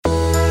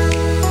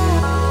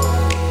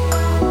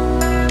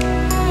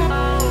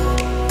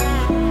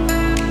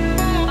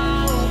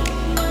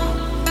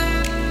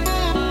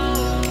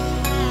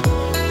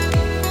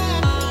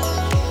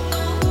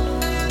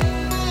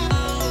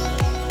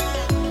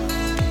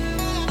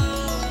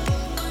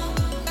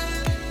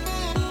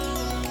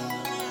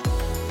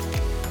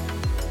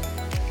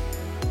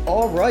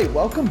All right,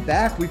 welcome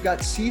back. We've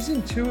got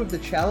season 2 of the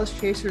Chalice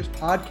Chasers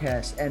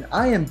podcast, and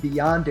I am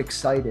beyond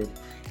excited.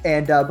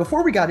 And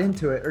before we get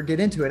into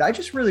it, I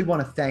just really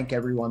want to thank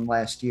everyone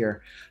last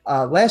year.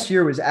 Last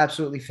year was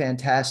absolutely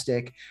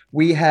fantastic.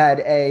 We had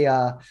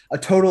a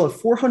total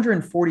of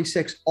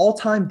 446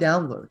 all-time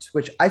downloads,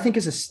 which I think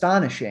is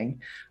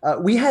astonishing.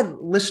 We had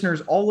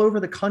listeners all over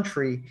the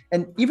country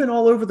and even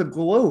all over the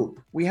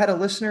globe. We had a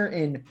listener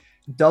in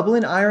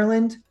Dublin,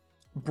 Ireland,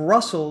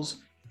 Brussels,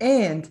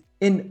 and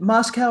in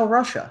Moscow,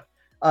 Russia.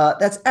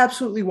 That's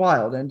absolutely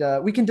wild.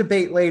 And we can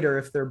debate later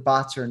if they're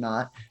bots or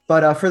not.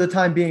 But for the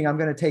time being, I'm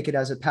going to take it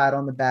as a pat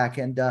on the back.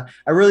 And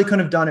I really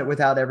couldn't have done it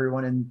without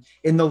everyone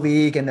in the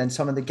league and then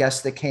some of the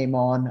guests that came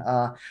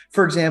on.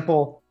 For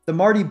example, the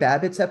Marty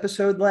Babbitt's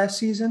episode last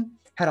season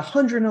had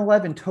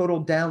 111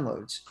 total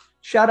downloads.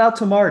 Shout out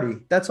to Marty.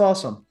 That's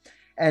awesome.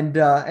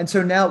 And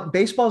so now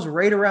baseball's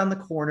right around the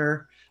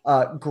corner.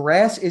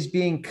 Grass is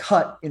being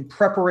cut in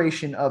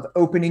preparation of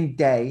opening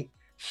day.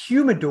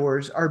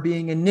 Humidors are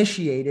being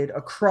initiated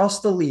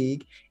across the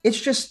league.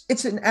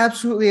 It's an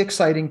absolutely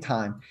exciting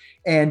time.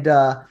 And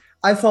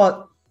I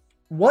thought,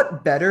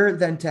 what better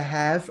than to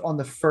have on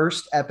the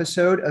first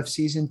episode of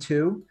season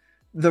 2,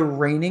 the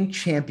reigning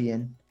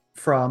champion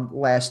from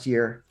last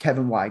year,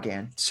 Kevin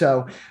Weigand.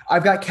 So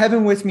I've got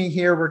Kevin with me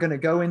here. We're going to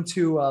go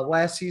into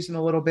last season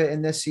a little bit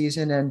in this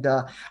season. And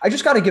I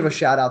just got to give a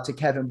shout out to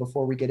Kevin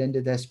before we get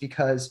into this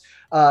because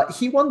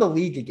he won the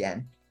league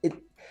again.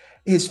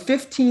 His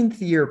 15th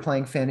year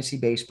playing fantasy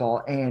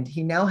baseball, and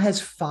he now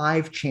has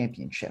 5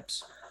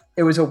 championships.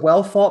 It was a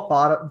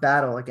well-fought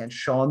battle against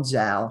Sean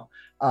Zhao.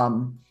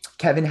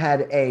 Kevin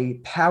had a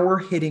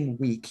power-hitting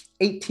week,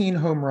 18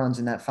 home runs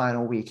in that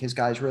final week. His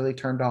guys really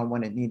turned on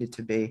when it needed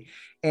to be.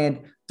 And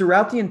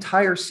throughout the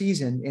entire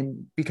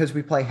season, because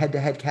we play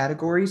head-to-head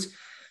categories,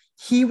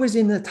 he was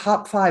in the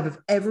top 5 of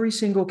every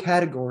single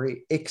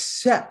category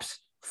except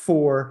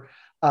for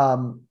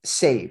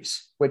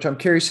saves, which I'm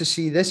curious to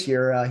see this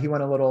year. He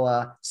went a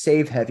little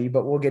save heavy,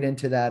 but we'll get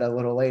into that a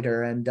little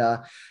later. And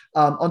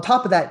on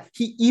top of that,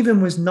 he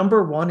even was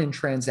number 1 in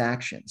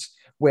transactions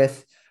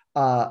with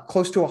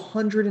close to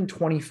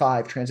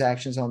 125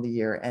 transactions on the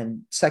year,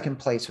 and second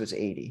place was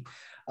 80.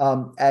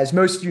 As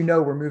most of you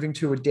know, we're moving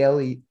to a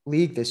daily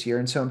league this year,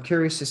 and so I'm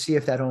curious to see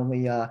if that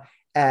only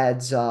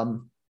adds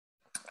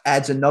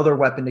another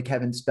weapon to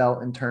Kevin's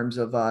belt in terms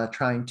of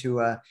trying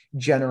to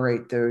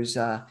generate those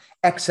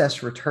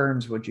excess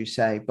returns, would you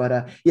say?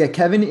 But yeah,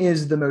 Kevin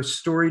is the most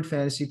storied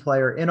fantasy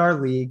player in our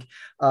league,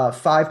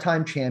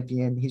 5-time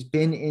champion. He's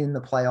been in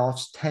the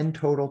playoffs 10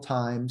 total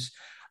times.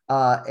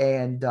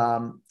 And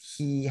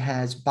he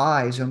has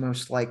buys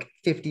almost like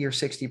 50 or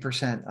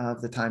 60%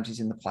 of the times he's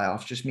in the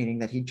playoffs, just meaning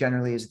that he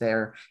generally is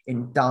there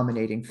in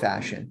dominating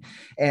fashion.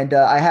 And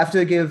I have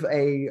to give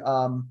a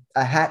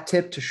hat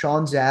tip to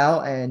Sean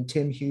Zhao and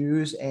Tim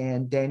Hughes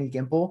and Danny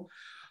Gimple,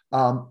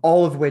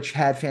 all of which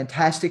had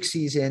fantastic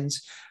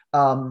seasons.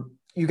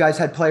 You guys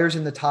had players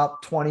in the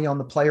top 20 on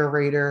the player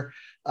rater.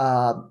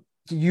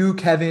 You,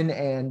 Kevin,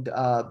 and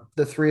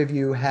the 3 of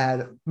you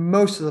had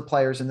most of the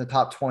players in the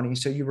top 20.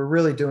 So you were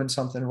really doing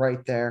something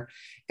right there.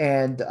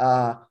 And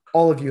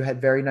all of you had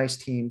very nice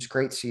teams,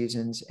 great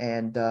seasons.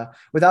 And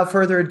without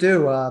further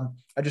ado,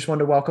 I just wanted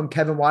to welcome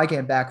Kevin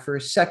Weigand back for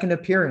his second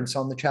appearance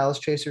on the Chalice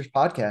Chasers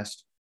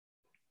podcast.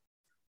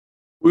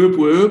 Whoop,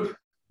 whoop.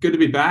 Good to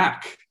be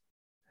back.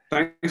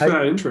 Thanks for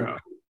that intro.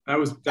 That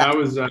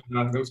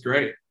was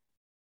great.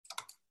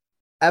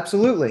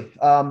 Absolutely.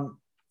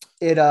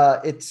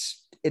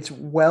 It's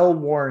well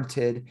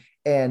warranted,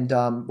 and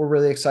we're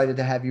really excited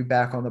to have you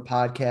back on the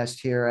podcast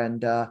here.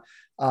 And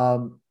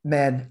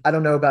man, I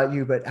don't know about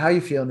you, but how are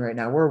you feeling right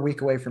now? We're a week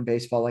away from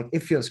baseball. Like,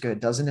 it feels good,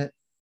 doesn't it?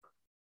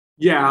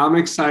 Yeah, I'm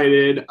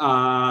excited.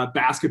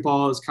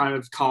 Basketball has kind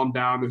of calmed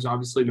down. There's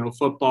obviously no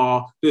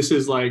football. This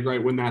is like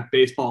right when that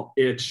baseball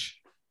itch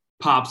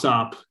pops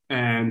up,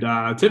 and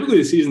typically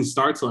the season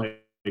starts like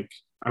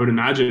I would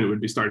imagine it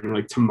would be starting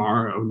like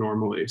tomorrow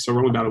normally. So we're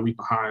only about a week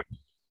behind.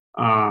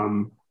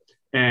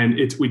 And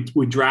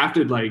we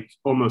drafted like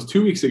almost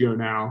 2 weeks ago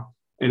now,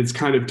 and it's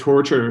kind of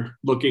torture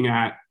looking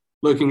at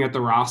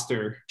the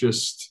roster,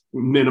 just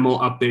minimal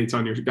updates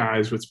on your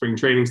guys with spring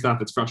training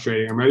stuff. It's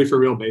frustrating. I'm ready for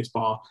real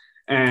baseball.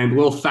 And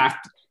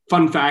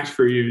fun fact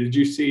for you: did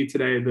you see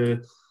today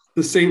the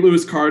St.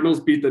 Louis Cardinals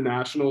beat the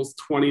Nationals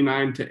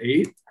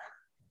 29-8?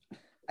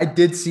 I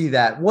did see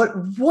that.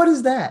 What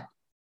is that?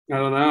 I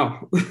don't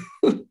know.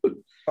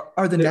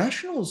 Are the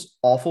Nationals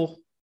awful?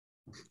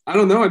 I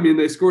don't know. I mean,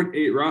 they scored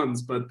 8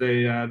 runs, but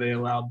they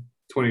allowed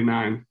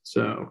 29.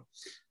 So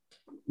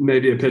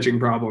maybe a pitching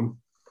problem.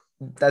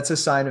 That's a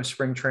sign of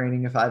spring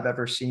training if I've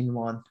ever seen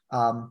one.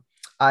 I'm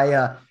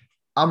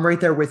right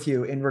there with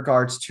you in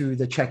regards to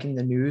the checking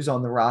the news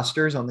on the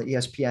rosters on the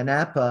ESPN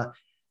app.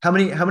 How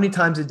many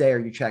times a day are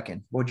you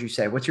checking? What would you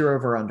say? What's your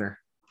over under?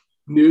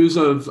 News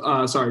of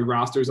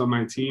rosters on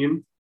my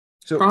team.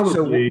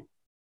 Probably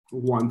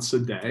once a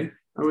day,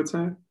 I would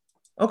say.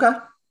 Okay.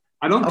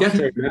 I don't get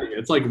very many.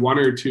 It's like 1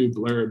 or 2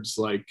 blurbs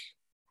like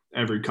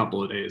every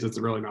couple of days. It's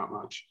really not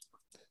much.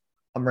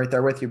 I'm right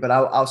there with you, but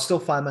I'll still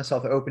find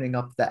myself opening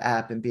up the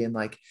app and being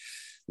like,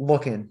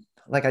 looking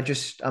like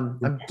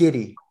I'm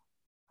giddy.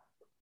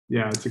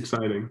 Yeah, it's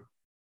exciting.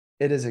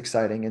 It is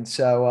exciting. And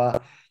so,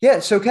 yeah.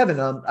 So Kevin,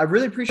 I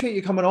really appreciate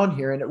you coming on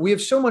here, and we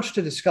have so much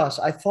to discuss.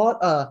 I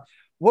thought,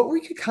 what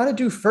we could kind of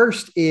do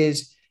first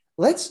is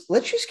let's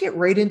just get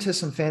right into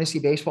some fantasy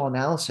baseball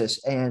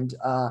analysis, and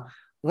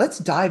let's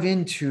dive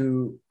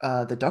into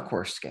the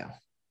Duckworth scale.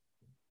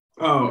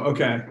 Oh,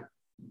 okay.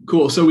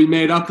 Cool. So we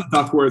made up the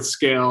Duckworth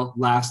scale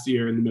last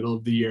year in the middle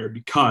of the year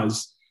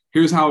because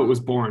here's how it was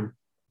born.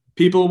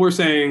 People were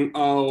saying,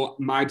 oh,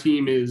 my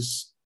team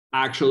is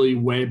actually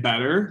way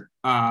better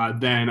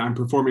than I'm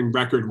performing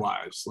record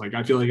wise. Like,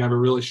 I feel like I have a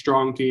really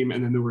strong team.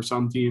 And then there were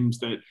some teams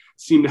that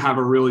seem to have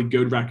a really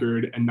good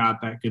record and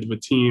not that good of a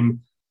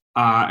team.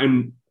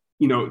 In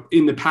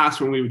the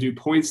past, when we would do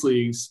points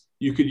leagues,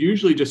 you could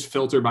usually just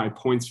filter by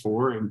points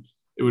for, and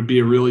it would be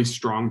a really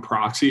strong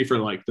proxy for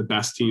like the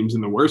best teams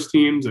and the worst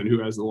teams and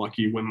who has the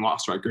lucky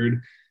win-loss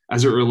record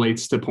as it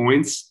relates to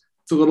points.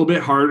 It's a little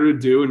bit harder to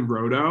do in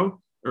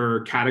roto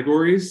or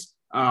categories.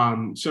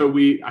 So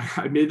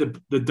I made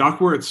the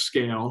Duckworth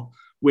scale,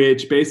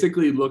 which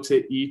basically looks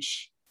at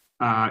each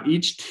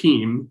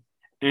team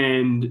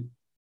and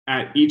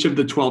at each of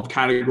the 12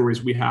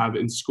 categories we have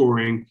in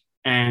scoring,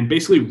 and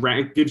basically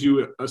gives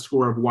you a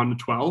score of 1 to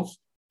 12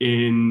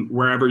 in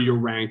wherever you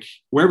rank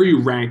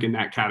in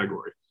that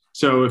category.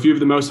 So if you have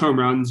the most home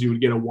runs, you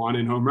would get a 1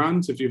 in home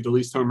runs. If you have the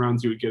least home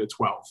runs, you would get a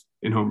 12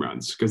 in home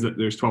runs because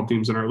there's 12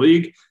 teams in our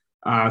league.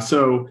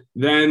 So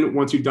then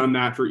once you've done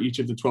that for each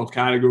of the 12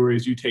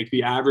 categories, you take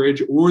the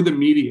average or the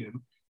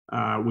median,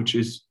 which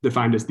is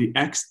defined as the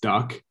X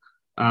duck.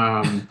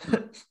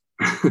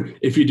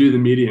 If you do the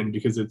median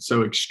because it's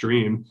so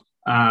extreme.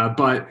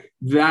 But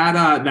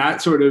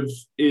that sort of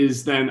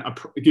is then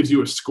it gives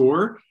you a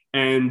score.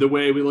 And the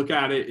way we look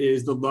at it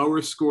is the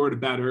lower score to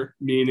better,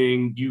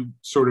 meaning you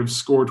sort of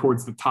score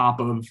towards the top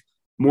of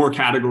more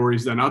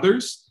categories than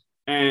others.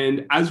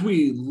 And as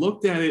we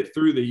looked at it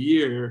through the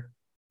year,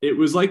 it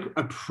was like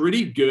a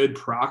pretty good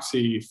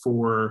proxy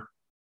for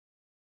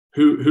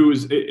who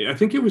was, I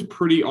think it was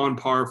pretty on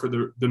par for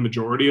the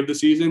majority of the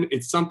season.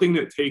 It's something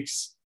that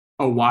takes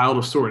a while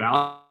to sort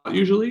out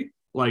usually.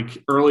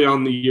 Like early on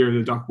in the year,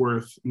 the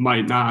Duckworth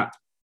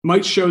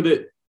might show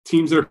that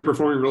teams that are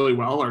performing really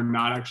well are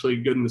not actually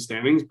good in the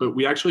standings, but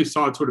we actually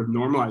saw it sort of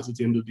normalize at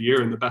the end of the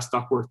year, and the best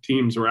Duckworth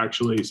teams were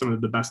actually some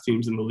of the best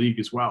teams in the league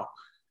as well.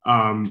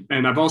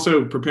 And I've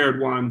also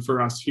prepared one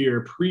for us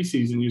here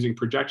preseason using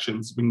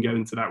projections. We can get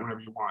into that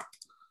whenever you want.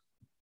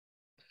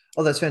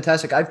 Oh, that's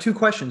fantastic. I have two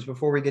questions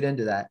before we get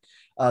into that.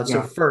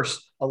 So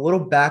first, a little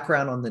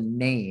background on the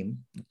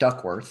name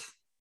Duckworth.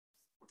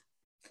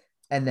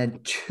 And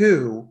then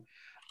two,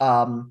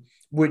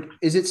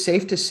 is it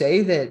safe to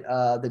say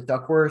that the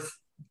Duckworth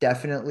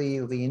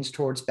definitely leans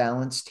towards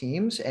balanced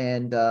teams?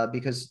 And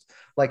because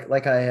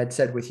like I had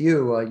said with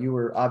you, you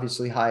were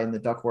obviously high in the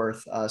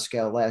Duckworth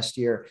scale last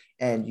year,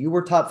 and you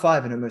were top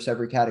 5 in almost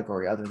every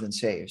category other than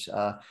saves.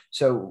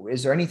 So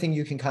is there anything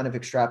you can kind of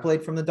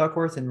extrapolate from the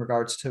Duckworth in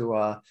regards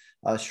to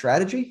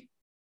strategy?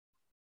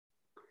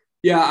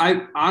 Yeah,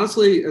 I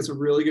honestly, it's a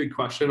really good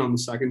question on the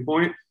second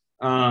point.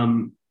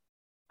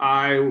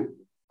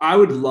 I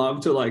would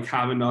love to like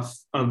have enough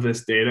of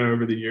this data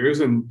over the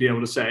years and be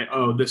able to say,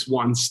 oh, this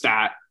one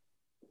stat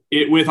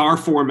with our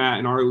format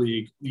in our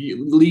league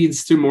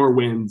leads to more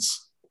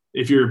wins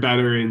if you're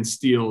better in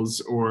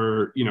steals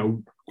or,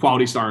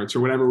 quality starts or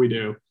whatever we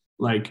do.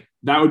 Like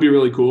that would be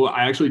really cool.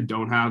 I actually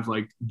don't have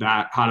like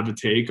that hot of a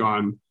take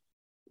on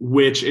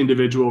which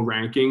individual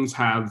rankings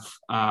have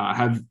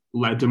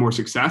led to more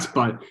success,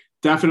 but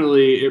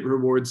definitely it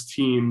rewards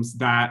teams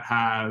that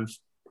have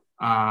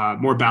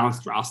more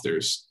balanced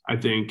rosters. I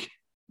think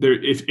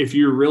if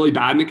you're really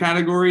bad in a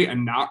category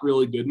and not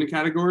really good in a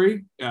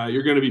category,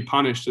 you're going to be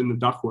punished in the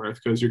Duckworth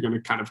because you're going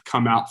to kind of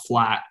come out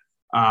flat.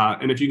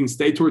 And if you can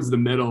stay towards the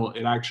middle,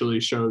 it actually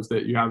shows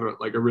that you have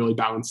a really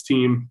balanced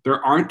team.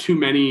 There aren't too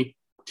many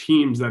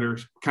teams that are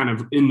kind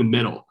of in the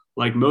middle.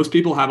 Like most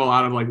people have a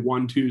lot of like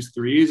 1, 2s,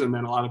 3s, and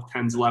then a lot of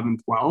 10s, 11s,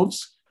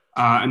 12s.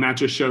 And that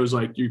just shows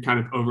like you kind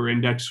of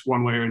over-index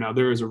one way or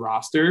another as a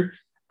roster.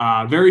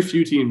 Very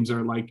few teams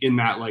are like in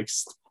that like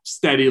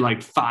steady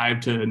like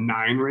 5 to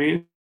 9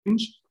 range.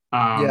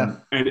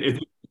 And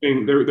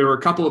there were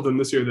a couple of them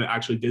this year that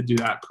actually did do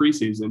that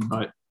preseason.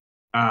 But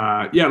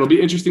it'll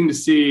be interesting to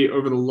see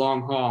over the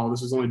long haul.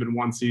 This has only been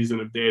one season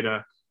of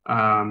data.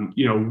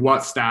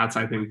 What stats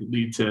I think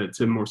lead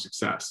to more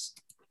success.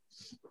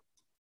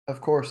 Of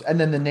course. And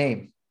then the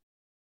name.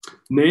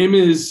 Name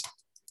is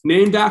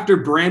named after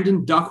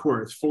Brandon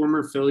Duckworth,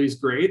 former Phillies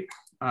great,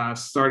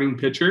 starting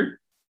pitcher.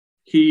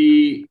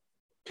 He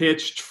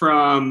pitched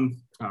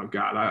from,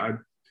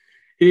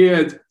 he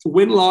had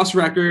win-loss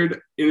record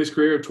in his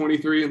career of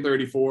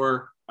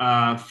 23-34,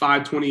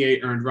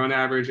 528 earned run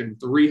average, and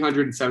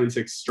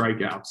 376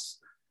 strikeouts.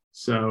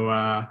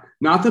 So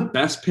not the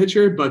best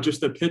pitcher, but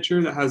just a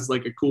pitcher that has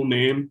like a cool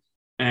name.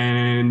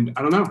 And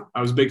I don't know.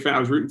 I was a big fan. I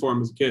was rooting for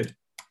him as a kid.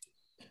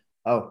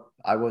 Oh,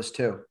 I was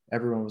too.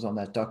 Everyone was on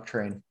that Duck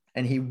train.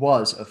 and he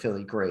was a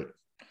Philly great.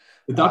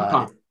 The duck Uh,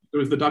 pond. It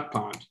was the duck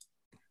pond.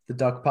 the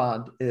duck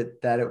pond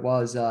it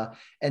was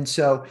and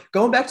so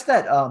going back to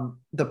that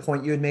the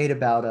point you had made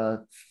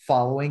about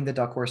following the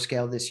Duckworth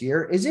scale this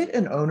year, is it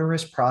an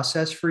onerous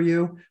process for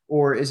you,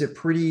 or is it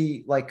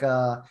pretty like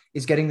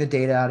is getting the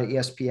data out of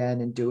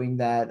ESPN and doing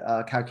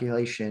that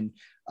calculation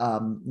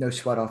no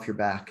sweat off your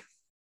back?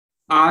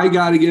 I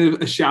got to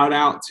give a shout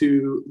out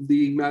to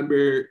league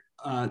member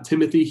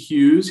Timothy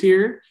Hughes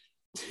here.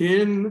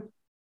 Tim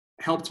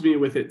helped me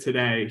with it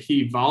today.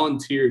 He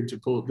volunteered to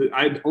pull.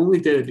 I only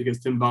did it because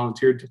Tim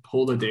volunteered to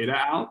pull the data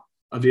out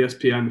of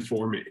ESPN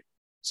for me.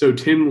 So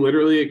Tim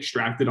literally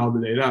extracted all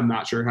the data. I'm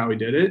not sure how he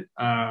did it.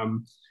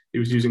 He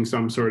was using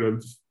some sort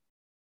of,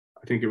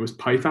 I think it was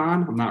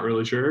Python. I'm not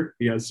really sure.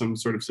 He has some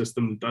sort of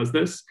system that does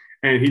this.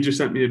 And he just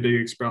sent me a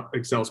big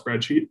Excel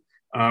spreadsheet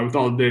with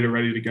all the data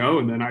ready to go.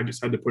 And then I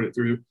just had to put it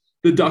through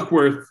the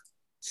Duckworth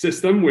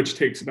system, which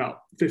takes about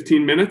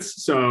 15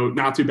 minutes. So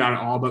not too bad at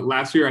all. But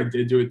last year I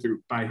did do it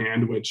through by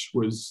hand, which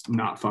was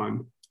not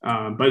fun.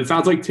 But it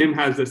sounds like Tim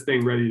has this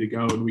thing ready to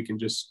go, and we can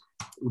just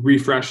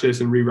refresh this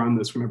and rerun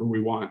this whenever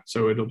we want.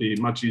 So it'll be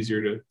much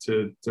easier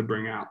to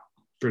bring out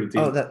for the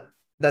team. Oh,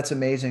 that's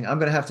amazing. I'm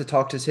gonna have to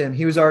talk to Tim.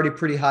 He was already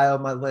pretty high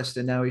on my list,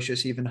 and now he's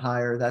just even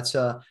higher. That's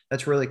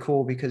really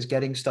cool, because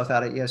getting stuff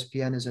out of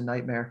ESPN is a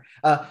nightmare.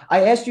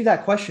 I asked you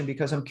that question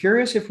because I'm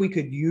curious if we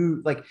could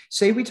use, like,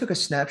 say we took a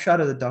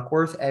snapshot of the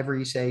Duckworth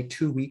every, say,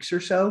 2 weeks or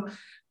so.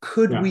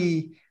 Could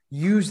we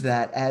use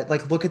that at,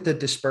 like, look at the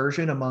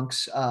dispersion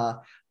amongst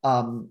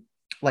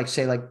like,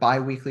 say, like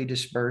biweekly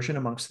dispersion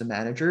amongst the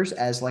managers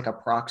as like a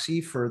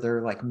proxy for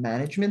their like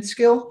management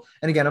skill?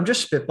 And again, I'm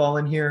just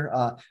spitballing here.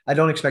 I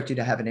don't expect you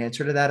to have an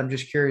answer to that. I'm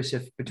just curious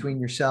if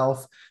between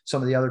yourself,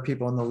 some of the other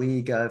people in the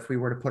league, if we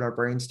were to put our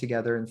brains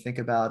together and think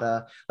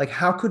about like,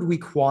 how could we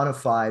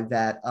quantify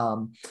that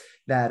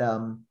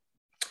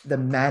the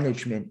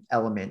management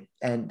element?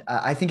 And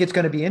I think it's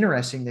going to be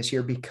interesting this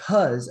year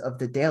because of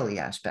the daily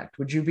aspect.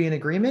 Would you be in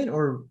agreement,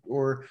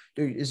 or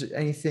is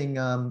anything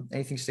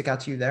stick out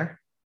to you there?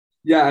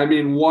 Yeah, I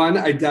mean, one,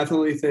 I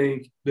definitely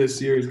think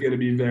this year is going to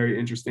be very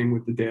interesting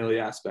with the daily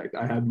aspect.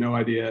 I have no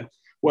idea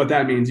what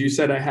that means. You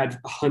said I had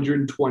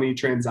 120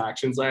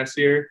 transactions last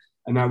year,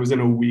 and I was in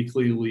a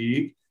weekly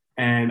league,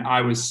 and I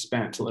was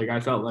spent. Like,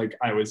 I felt like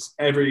I was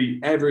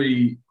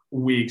every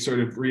week sort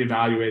of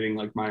reevaluating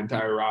like my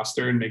entire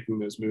roster and making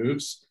those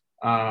moves.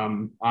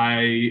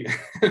 I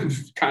am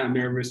kind of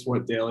nervous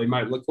what daily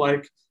might look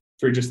like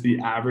for just the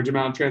average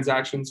amount of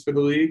transactions for the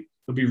league.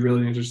 It'll be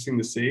really interesting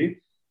to see.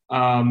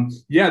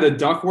 The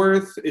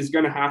Duckworth is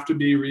going to have to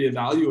be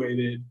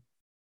reevaluated,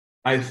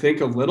 I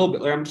think, a little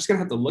bit. Like, I'm just going to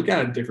have to look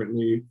at it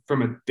differently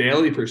from a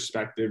daily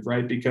perspective,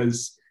 right?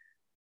 Because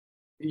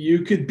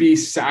you could be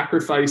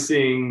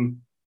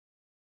sacrificing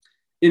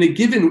in a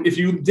given, if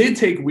you did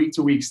take week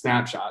to week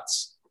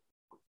snapshots,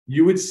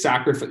 you would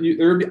sacrifice.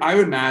 I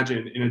would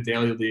imagine in a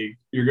daily league,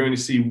 you're going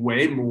to see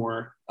way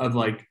more of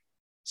like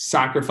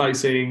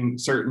sacrificing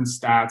certain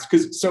stats.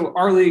 Because so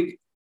our league,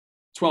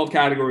 12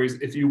 categories.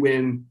 If you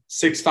win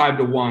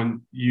 6-5-1,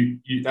 you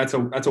that's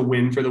a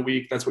win for the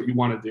week. That's what you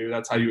want to do.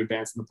 That's how you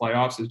advance in the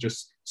playoffs, is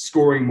just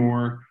scoring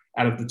more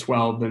out of the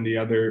 12 than the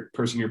other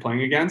person you're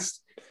playing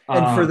against.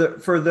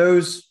 And for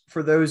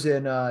those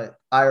in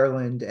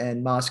Ireland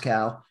and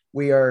Moscow,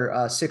 we are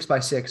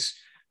 6x6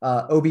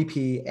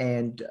 OBP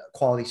and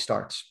quality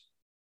starts.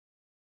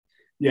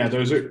 Yeah,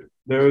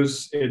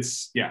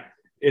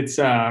 it's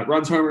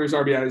runs, homers,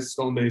 RBIs,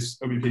 stolen base,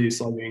 OBP,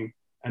 slugging,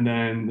 and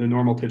then the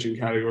normal pitching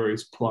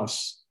categories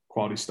plus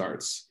quality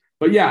starts.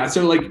 But yeah,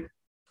 so like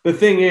the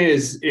thing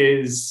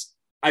is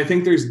I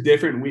think there's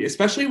different weeks,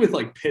 especially with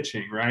like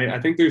pitching, right? I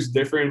think there's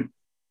different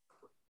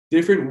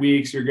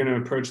weeks you're going to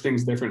approach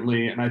things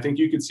differently. And I think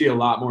you could see a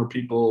lot more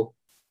people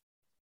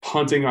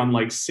punting on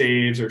like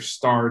saves or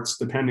starts,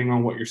 depending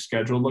on what your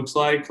schedule looks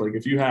like. Like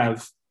if you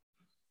have,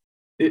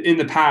 in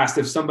the past,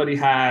 if somebody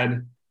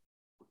had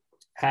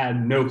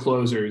no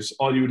closers,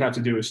 all you would have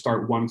to do is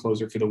start one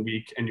closer for the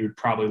week and you would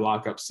probably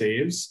lock up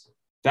saves.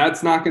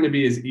 That's not going to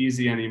be as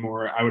easy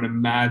anymore, I would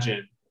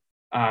imagine,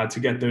 to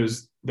get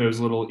those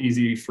little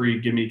easy free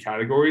gimme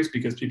categories,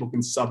 because people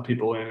can sub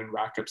people in and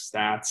rack up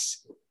stats.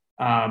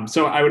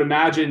 So I would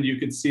imagine you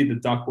could see the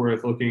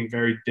Duckworth looking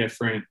very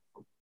different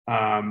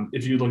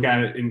if you look at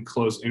it in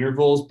close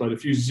intervals. But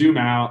if you zoom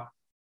out,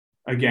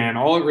 again,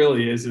 all it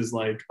really is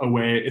like a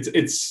way.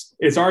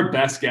 It's our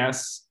best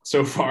guess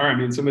so far. I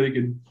mean, somebody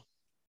could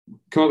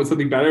come up with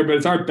something better, but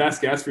it's our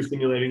best guess for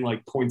simulating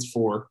like points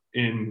for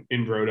in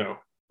roto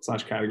 /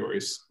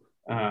 categories.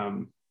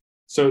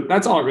 So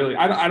that's all it really.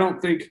 I don't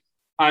think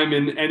I'm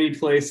in any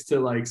place to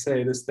like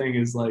say this thing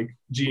is like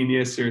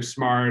genius or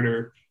smart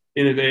or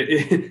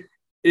innovative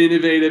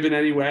in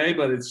any way,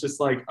 but it's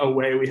just like a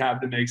way we have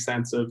to make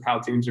sense of how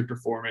teams are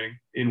performing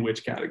in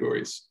which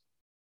categories.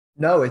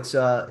 No, it's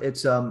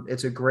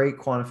a great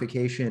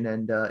quantification,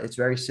 and it's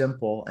very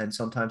simple, and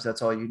sometimes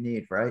that's all you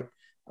need, right?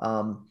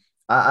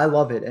 I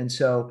love it. And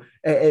so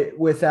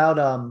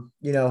without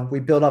we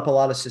build up a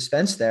lot of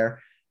suspense there.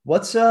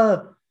 What's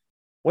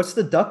What's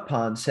the duck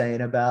pond saying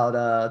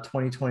about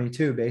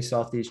 2022 based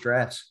off these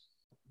drafts?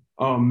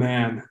 Oh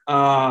man,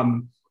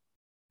 I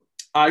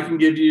can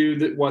give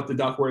you what the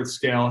Duckworth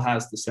scale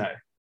has to say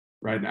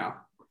right now.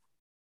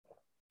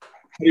 How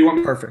do you want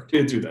me Perfect.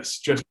 to do this?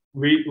 Just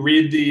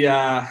read the.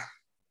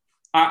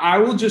 I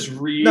will just No,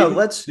 read the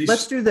let's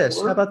do this.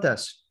 How score. about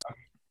this?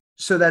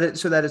 So that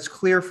it's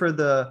clear for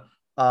the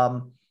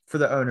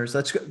owners.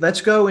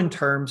 Let's go in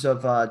terms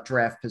of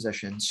draft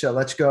positions. So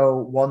let's go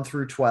 1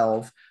 through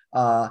 12.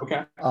 Uh,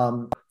 Okay.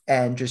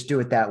 and just do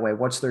it that way.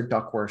 What's their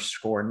Duckworth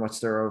score and what's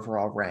their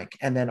overall rank?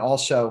 And then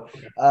also,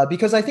 Okay.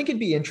 because I think it'd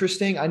be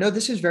interesting. I know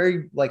this is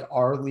very like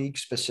our league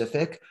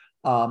specific,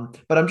 but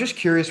I'm just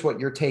curious what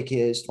your take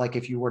is. Like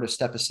if you were to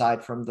step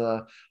aside from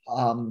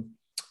um,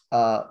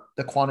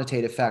 the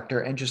quantitative factor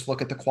and just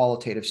look at the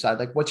qualitative side,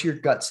 like what's your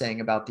gut saying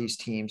about these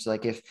teams?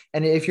 Like if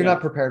you're Yeah. not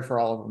prepared for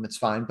all of them, it's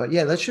fine. But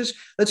yeah,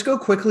 let's go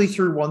quickly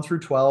through 1 through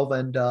 12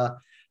 and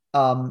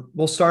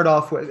we'll start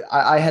off with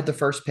I had the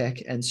first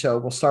pick, and so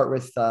we'll start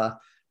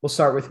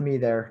with me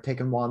there,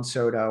 taking Juan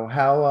Soto.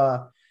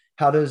 How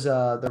does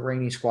the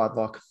Rainy squad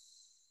look?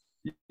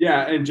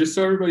 Yeah, and just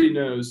so everybody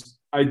knows,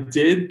 I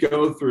did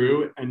go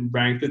through and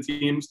rank the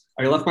teams.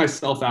 I left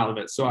myself out of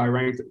it, so I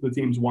ranked the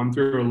teams 1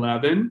 through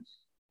 11,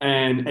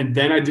 and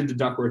then I did the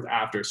Duckworth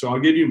after. So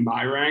I'll give you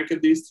my rank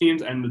of these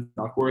teams and the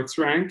Duckworth's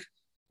rank,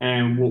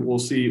 and we'll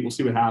see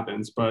what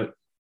happens. But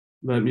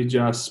let me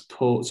just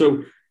pull.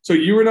 So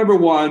you were number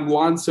one,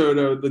 Juan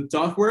Soto. The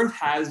Duckworth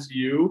has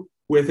you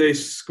with a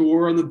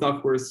score on the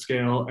Duckworth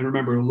scale, and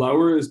remember,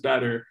 lower is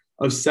better,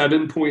 of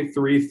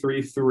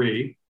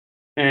 7.333,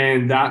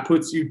 and that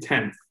puts you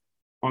 10th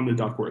on the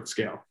Duckworth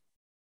scale.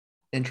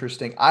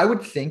 Interesting. I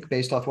would think,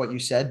 based off what you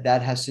said,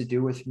 that has to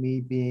do with me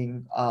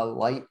being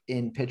light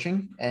in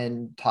pitching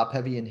and top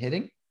heavy in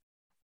hitting.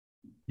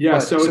 Yeah,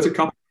 But so it's a so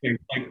couple things.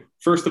 Like,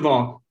 first of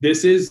all,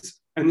 this is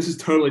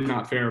totally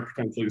not fair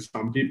potentially to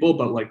some people,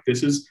 but like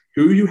this is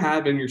who you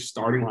have in your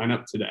starting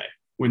lineup today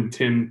when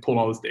Tim pulled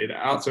all this data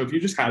out. So if you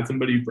just had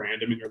somebody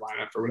random in your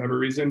lineup for whatever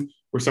reason,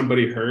 or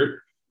somebody hurt,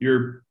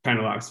 you're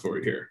penalized for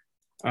it here.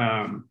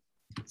 And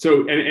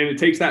it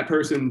takes that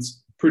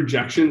person's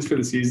projections for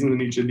the season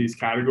in each of these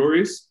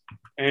categories.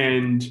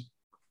 And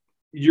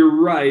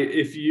you're right.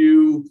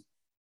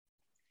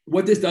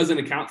 What this doesn't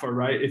account for,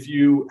 right? If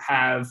you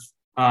have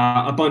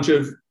a bunch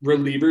of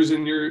relievers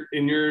in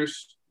your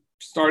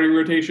starting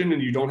rotation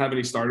and you don't have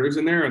any starters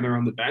in there and they're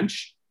on the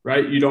bench,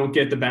 right? You don't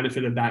get the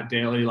benefit of that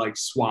daily like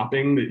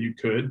swapping that you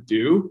could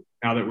do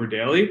now that we're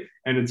daily.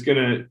 And it's going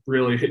to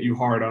really hit you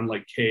hard on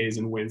like Ks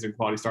and wins and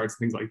quality starts,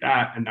 things like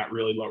that. And that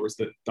really lowers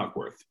the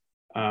Duckworth.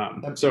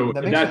 So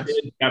that makes that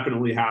sense. did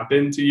definitely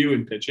happen to you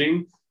in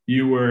pitching.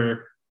 You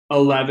were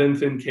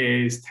 11th in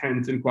Ks,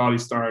 10th in quality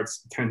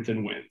starts, 10th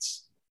in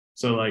wins.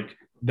 So like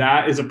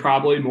that is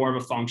probably more of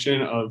a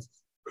function of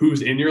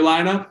who's in your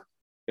lineup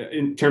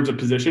in terms of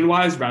position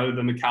wise, rather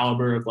than the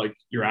caliber of like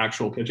your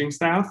actual pitching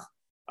staff.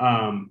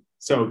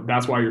 So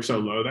that's why you're so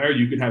low there.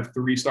 You could have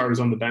 3 starters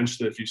on the bench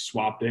that if you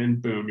swapped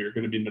in, boom, you're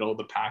going to be middle of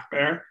the pack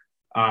there.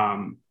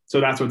 So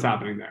that's what's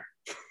happening there.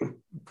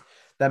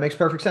 That makes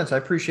perfect sense. I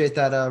appreciate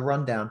that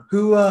rundown.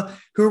 Who are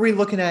we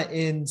looking at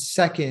in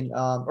second?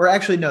 Or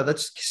actually, no,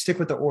 let's stick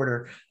with the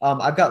order.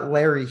 I've got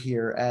Larry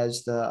here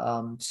as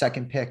the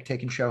second pick,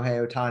 taking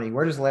Shohei Ohtani.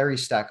 Where does Larry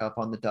stack up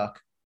on the Duck?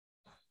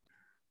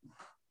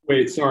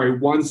 Wait, sorry,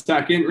 1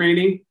 second,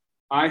 Rainey.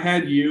 I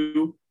had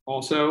you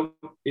also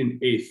in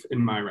 8th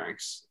in my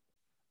ranks.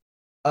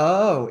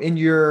 Oh, in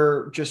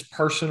your just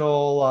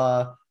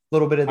personal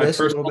little bit of My this,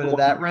 a little personal bit of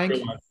that 1 through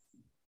rank. 11.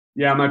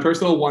 Yeah, my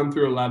personal 1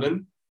 through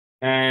 11.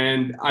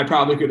 And I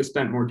probably could have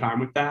spent more time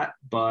with that,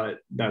 but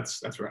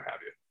that's where I have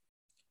you.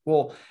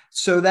 Well,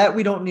 so that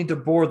we don't need to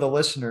bore the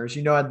listeners.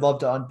 I'd love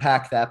to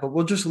unpack that, but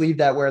we'll just leave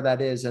that where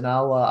that is, and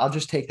I'll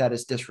just take that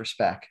as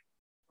disrespect.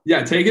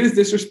 Yeah, take it as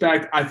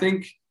disrespect. I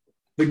think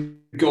the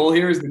goal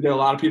here is to get a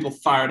lot of people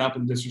fired up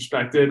and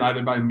disrespected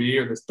either by me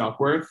or this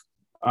Duckworth.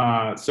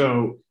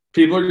 So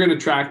people are going to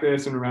track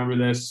this and remember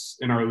this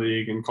in our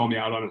league and call me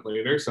out on it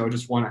later. So I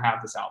just want to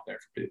have this out there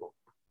for people.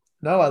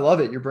 No, I love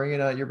it. You're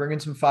bringing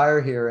some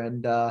fire here,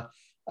 and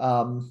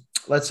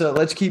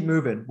let's keep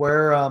moving.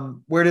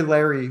 Where did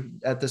Larry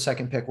at the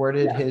second pick? Where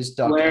did his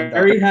Duck end up?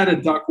 Larry had a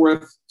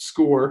Duckworth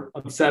score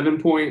of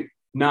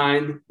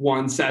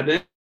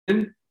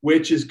 7.917,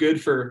 which is good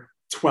for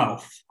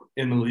 12th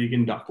in the league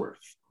in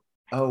Duckworth.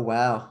 Oh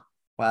wow,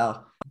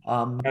 wow.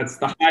 That's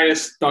the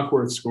highest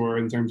Duckworth score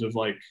in terms of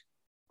like,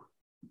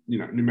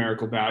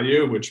 numerical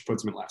value, which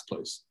puts him in last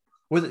place.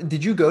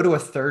 Did you go to a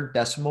third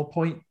decimal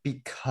point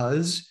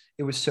because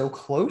it was so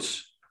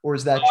close, or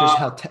is that just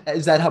how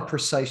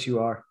precise you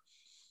are?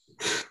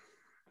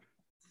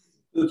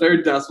 The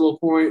third decimal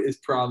point is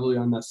probably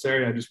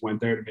unnecessary. I just went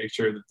there to make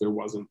sure that there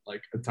wasn't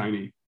like a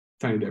tiny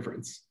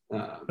difference.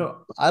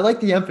 No, I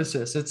like the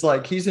emphasis. It's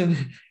like he's in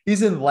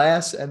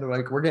last, and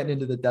like we're getting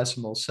into the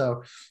decimals.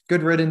 So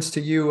good riddance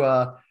to you,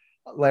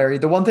 Larry.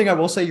 The one thing I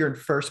will say you're in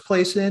first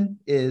place in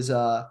is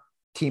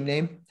team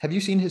name. Have you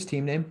seen his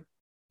team name?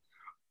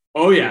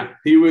 Oh yeah,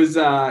 he was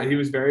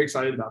very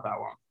excited about that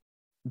one.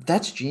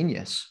 That's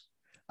genius.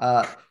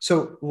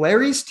 So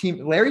Larry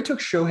took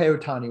Shohei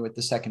Ohtani with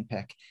the second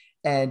pick,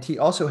 and he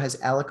also has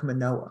Alek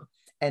Manoah,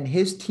 and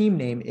his team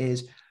name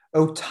is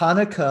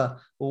Otanica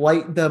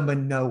Light the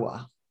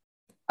Manoah.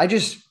 I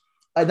just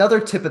Another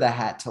tip of the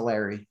hat to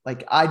Larry.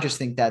 Like I just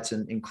think that's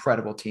an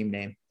incredible team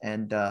name,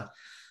 and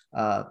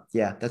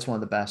yeah, that's one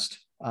of the best.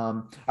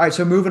 All right,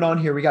 so moving on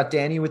here, we got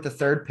Danny with the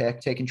third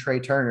pick, taking Trey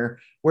Turner.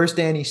 Where's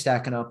Danny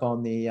stacking up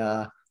on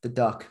the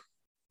Duck?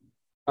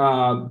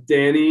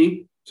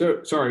 Danny.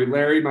 So sorry,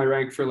 Larry. My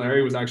rank for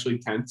Larry was actually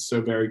 10th,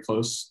 so very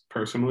close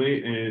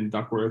personally in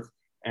Duckworth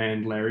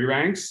and Larry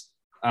ranks.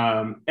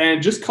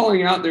 And just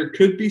calling out, there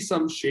could be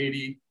some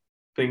shady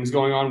things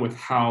going on with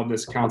how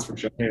this counts for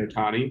Shohei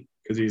Ohtani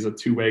because he's a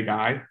two-way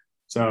guy.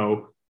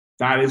 So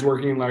that is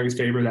working in Larry's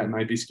favor. That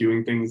might be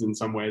skewing things in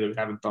some way that we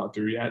haven't thought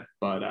through yet,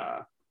 but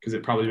because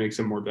it probably makes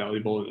him more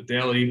valuable in a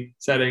daily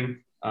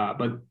setting.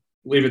 But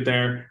leave it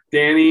there.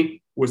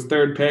 Danny was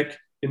third pick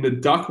in the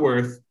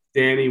Duckworth.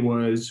 Danny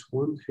was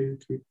 1, 2,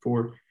 3,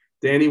 4.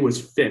 Danny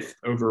was fifth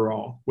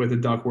overall with a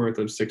Duckworth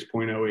of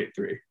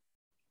 6.083.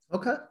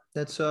 Okay,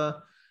 that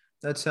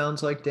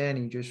sounds like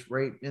Danny, just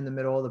right in the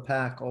middle of the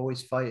pack,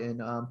 always fighting.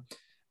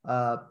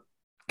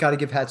 Got to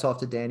give hats off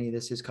to Danny.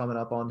 This is coming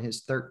up on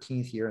his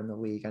 13th year in the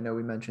league. I know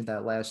we mentioned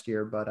that last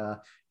year,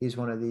 but he's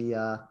one of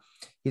the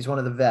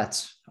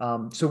vets.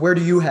 So where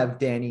do you have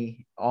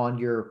Danny on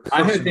your?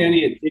 I had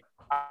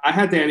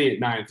Danny at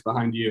ninth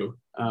behind you.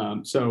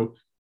 So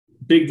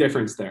big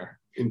difference there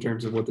in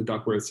terms of what the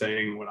Duckworth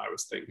saying and what I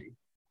was thinking.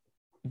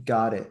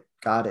 Got it.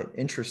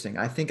 Interesting.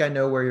 I think I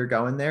know where you're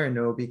going there, and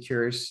I'll be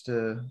curious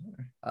to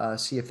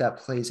see if that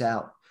plays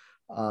out.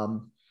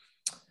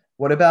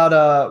 What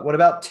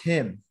about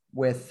Tim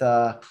with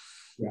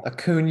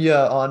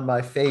Acuna on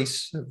my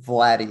face,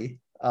 Vladdy?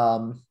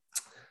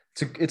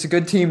 It's a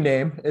good team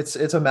name. It's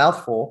a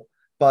mouthful,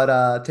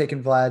 but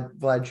taking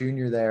Vlad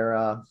Jr. there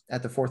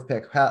at the fourth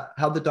pick.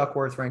 How'd the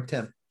Duckworth rank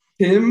Tim?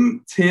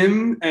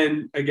 Tim,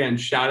 and again,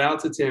 shout out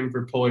to Tim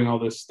for pulling all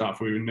this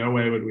stuff. No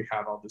way would we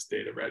have all this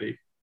data ready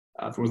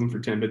if it wasn't for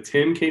Tim. But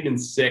Tim came in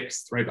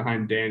sixth, right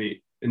behind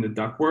Danny in the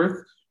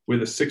Duckworth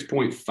with a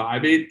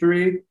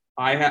 6.583.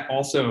 I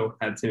also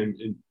had Tim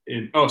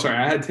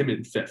I had Tim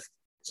in fifth.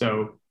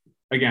 So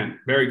again,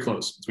 very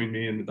close between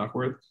me and the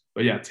Duckworth.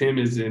 But yeah, Tim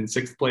is in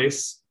sixth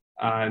place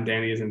and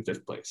Danny is in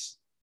fifth place.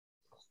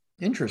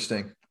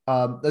 Interesting.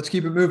 Let's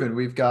keep it moving.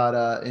 We've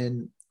got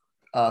in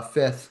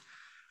fifth.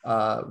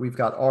 We've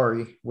got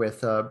Ari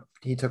with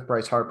he took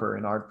Bryce Harper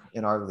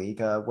in our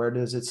league. Where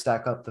does it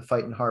stack up the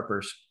fighting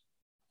Harpers?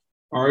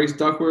 Ari's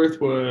Duckworth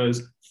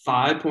was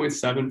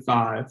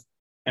 5.75,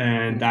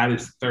 and that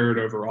is third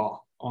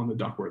overall on the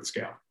Duckworth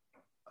scale.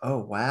 Oh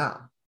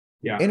wow!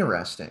 Yeah,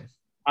 interesting.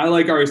 I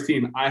like Ari's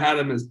team. I had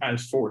him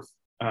as fourth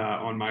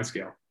on my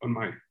scale, on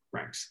my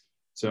ranks.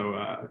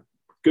 So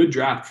good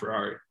draft for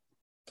Ari.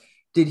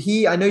 Did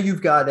he? I know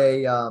you've got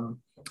an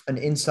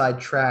inside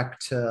track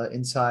to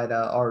inside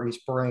Ari's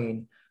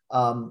brain.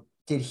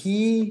 Did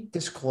he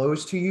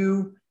disclose to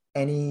you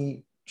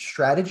any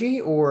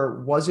strategy,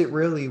 or was it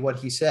really what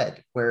he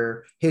said,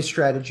 where his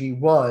strategy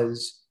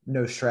was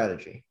no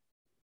strategy?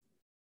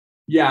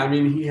 Yeah, I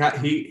mean,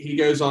 he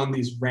goes on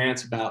these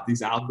rants about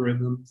these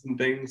algorithms and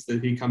things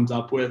that he comes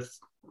up with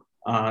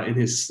in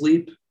his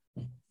sleep,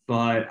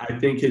 but I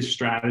think his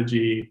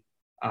strategy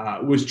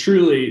was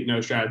truly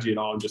no strategy at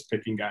all, and just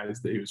picking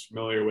guys that he was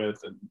familiar with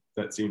and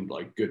that seemed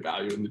like good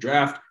value in the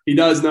draft. He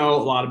does know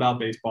a lot about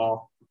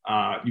baseball.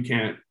 You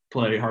can't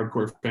play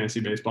hardcore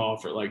fantasy baseball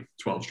for like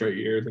 12 straight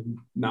years and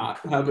not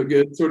have a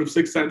good sort of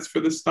sixth sense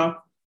for this stuff.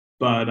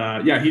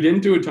 But yeah, he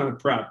didn't do a ton of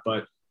prep,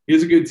 but he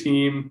has a good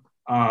team.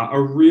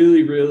 A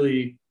really,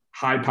 really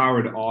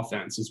high-powered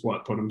offense is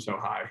what put him so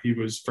high. He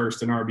was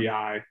first in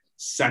RBI,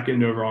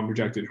 second overall in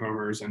projected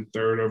homers, and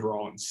third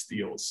overall in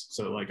steals.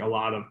 So like a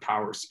lot of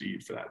power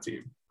speed for that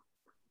team.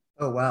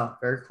 Oh, wow.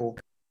 Very cool.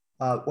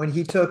 When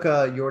he took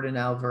Jordan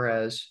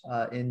Alvarez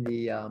in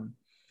the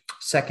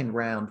second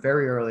round,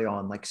 very early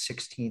on, like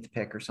 16th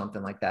pick or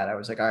something like that, I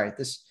was like, all right,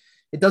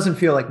 it doesn't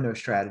feel like no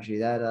strategy.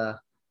 That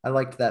I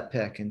liked that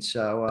pick. And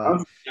so that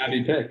was a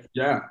savvy pick.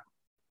 Yeah.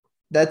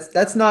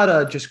 That's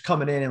not just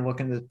coming in and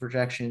looking at the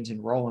projections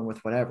and rolling with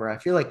whatever. I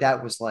feel like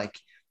that was like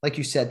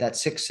you said, that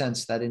sixth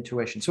sense, that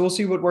intuition. So we'll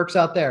see what works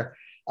out there.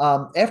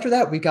 After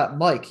that, we got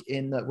Mike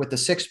with the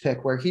sixth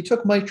pick, where he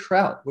took Mike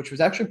Trout, which was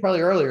actually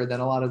probably earlier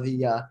than a lot of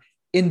the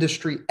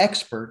industry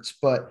experts.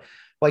 But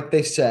like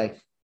they say,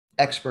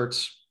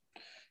 experts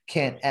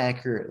can't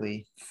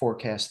accurately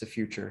forecast the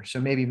future.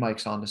 So maybe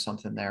Mike's onto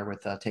something there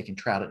with taking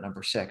Trout at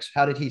number 6.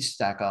 How did he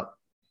stack up?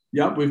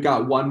 Yep, we've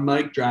got one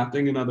Mike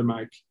drafting another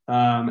Mike.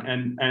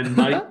 And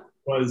Mike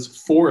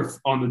was fourth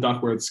on the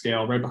Duckworth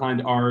scale, right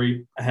behind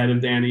Ari, ahead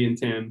of Danny and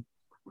Tim.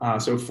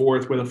 So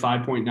fourth with a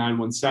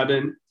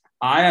 5.917.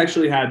 I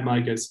actually had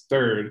Mike as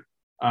third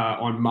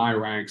on my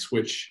ranks,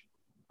 which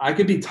I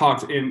could be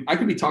talked to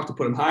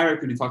put him higher. I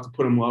could be talked to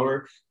put him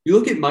lower. You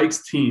look at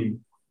Mike's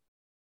team,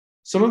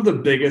 some of the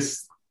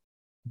biggest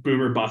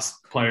boomer bust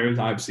players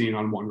I've seen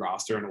on one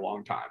roster in a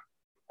long time.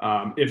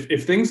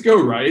 If things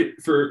go right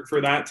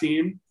for that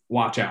team,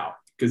 watch out,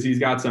 because he's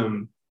got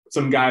some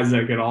guys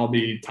that could all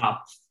be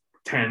top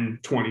 10,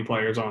 20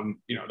 players on,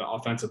 the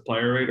offensive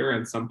player rater,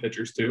 and some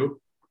pitchers too.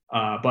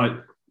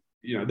 But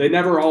they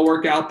never all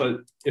work out.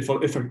 But if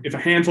a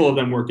handful of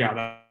them work out,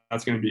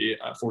 that's going to be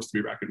a force to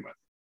be reckoned with.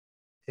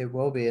 It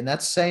will be. And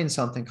that's saying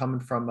something coming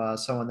from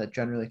someone that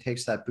generally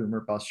takes that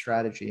boomer bust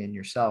strategy in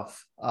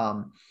yourself.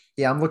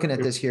 Yeah, I'm looking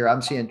at this here.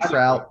 I'm seeing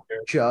Trout,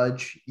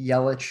 Judge,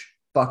 Yelich,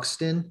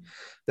 Buxton.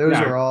 Those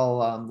are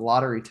all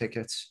lottery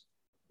tickets.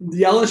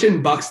 Yelich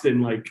and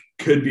Buxton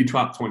could be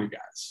top 20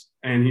 guys.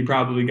 And he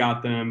probably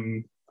got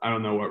them, I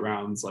don't know what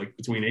rounds,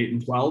 between 8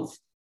 and 12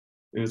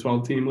 in a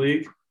 12-team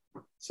league.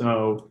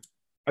 So,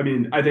 I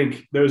mean, I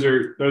think those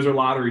are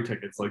lottery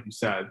tickets, like you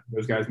said.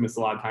 Those guys miss a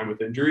lot of time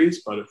with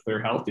injuries, but if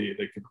they're healthy,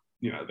 they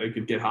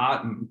could get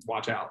hot, and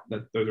watch out.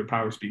 Those are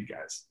power speed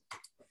guys.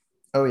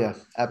 Oh yeah,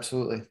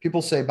 absolutely.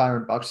 People say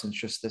Byron Buxton's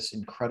just this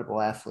incredible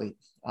athlete,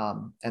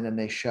 and then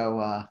they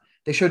showed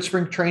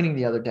spring training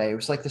the other day. It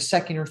was like the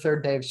second or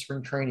third day of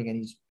spring training, and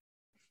he's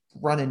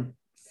running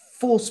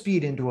full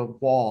speed into a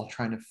wall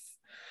trying to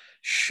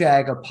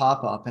shag a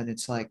pop up, and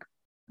it's like,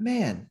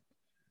 man,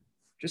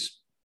 just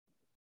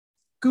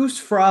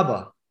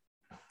Goosfraba.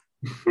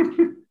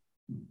 And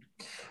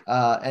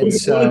what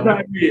so, does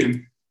that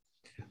mean?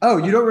 Oh,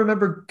 you don't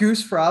remember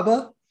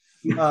Goosfraba?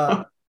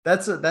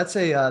 That's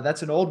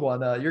an old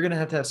one. You're gonna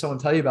have to have someone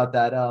tell you about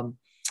that.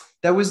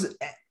 That was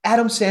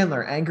Adam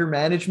Sandler, Anger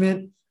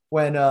Management,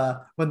 when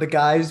the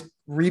guys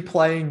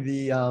replaying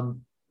the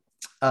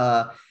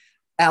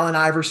Allen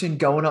Iverson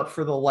going up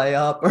for the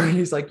layup, or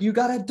he's like, "You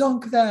gotta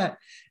dunk that,"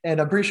 and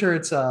I'm pretty sure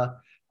it's I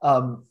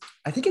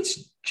think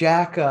it's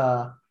Jack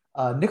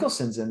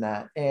Nicholson's in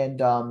that,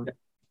 and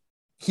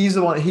he's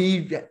the one.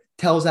 He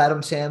tells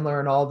Adam Sandler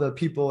and all the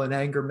people in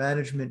Anger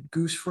Management,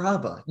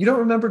 Goosfraba. You don't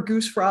remember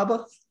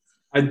Goosfraba?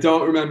 I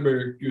don't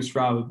remember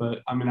Goosfraba,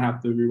 but I'm gonna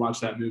have to rewatch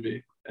that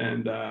movie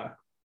and Byron,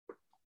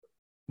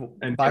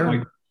 get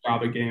my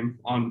Goosfraba game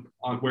on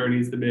where it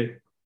needs to be.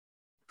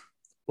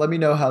 Let me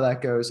know how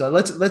that goes.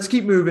 Let's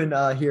keep moving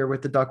here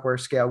with the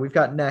Duckworth scale. We've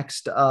got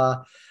next.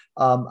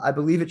 I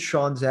believe it's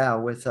Sean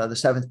Zhao with the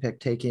 7th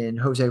pick taking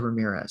Jose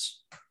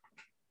Ramirez.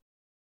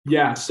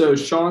 Yeah, so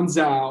Sean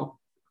Zhao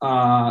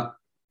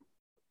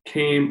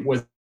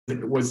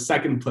was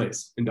second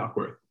place in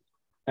Duckworth,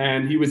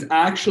 and he was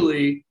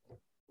actually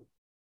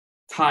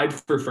tied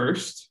for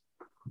first,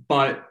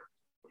 but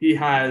he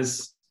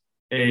has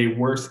a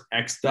worse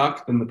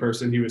X-Duck than the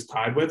person he was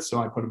tied with, so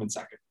I put him in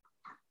second.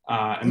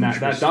 And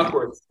that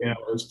Duckworth scale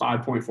is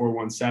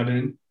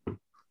 5.417,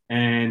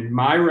 and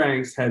my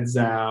ranks had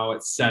Zhao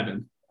at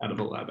 7 out of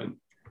 11.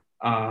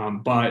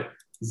 But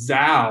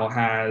Zhao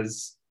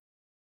has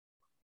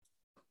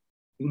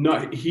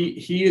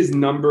he is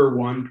number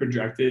one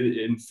projected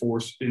in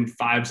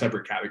 5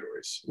 separate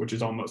categories, which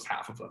is almost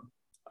half of them.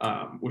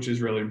 Which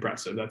is really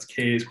impressive. That's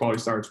Ks, quality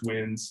starts,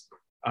 wins,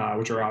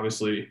 which are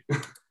obviously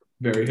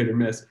very hit or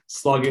miss,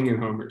 slugging, and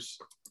homers.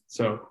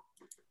 So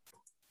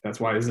that's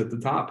why he's at the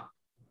top.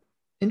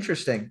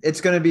 Interesting.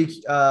 It's going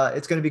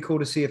to be cool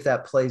to see if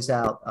that plays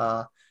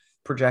out.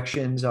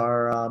 Projections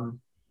are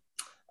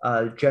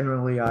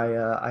generally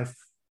I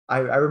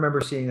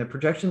remember seeing that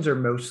projections are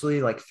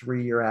mostly like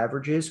 3-year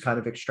averages, kind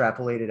of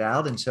extrapolated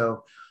out, and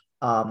so.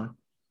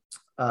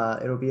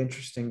 It'll be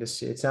interesting to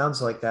see. It sounds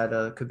like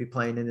that could be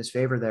playing in his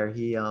favor there.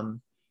 He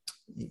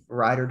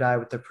ride or die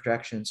with the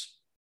projections.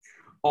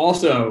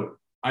 Also,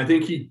 I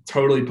think he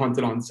totally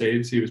punted on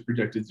saves. He was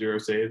projected 0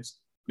 saves.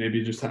 Maybe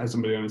he just has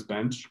somebody on his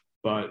bench.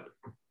 But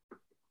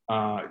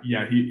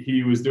yeah,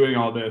 he was doing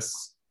all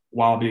this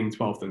while being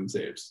 12th in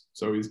saves.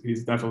 So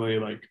he's definitely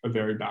like a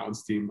very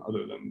balanced team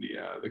other than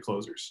the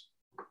closers.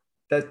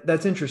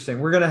 That's interesting.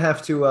 We're gonna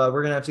have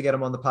to get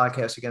him on the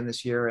podcast again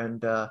this year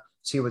and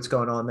see what's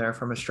going on there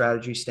from a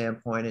strategy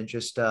standpoint, and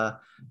just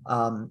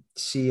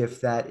see if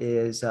that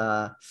is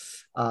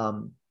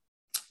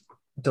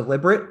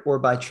deliberate or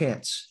by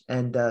chance.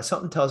 And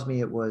something tells me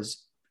it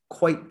was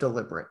quite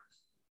deliberate.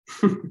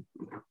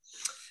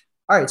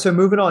 All right, so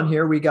moving on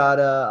here, we got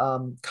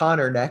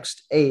Connor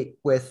next, 8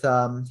 with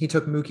he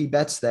took Mookie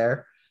Betts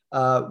there.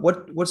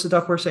 What's the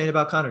Duckworth saying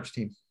about Connor's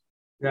team?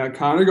 Yeah,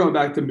 Connor going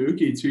back to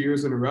Mookie 2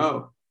 years in a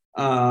row.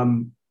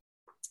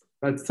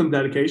 That's some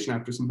dedication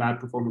after some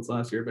bad performance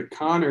last year. But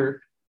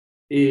Connor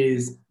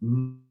is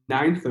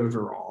 9th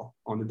overall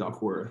on the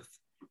Duckworth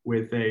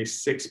with a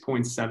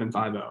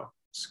 6.750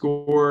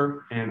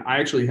 score. And I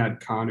actually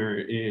had Connor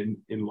in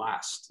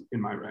last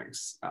in my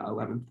ranks,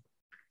 11th.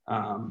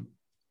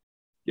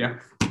 Yeah.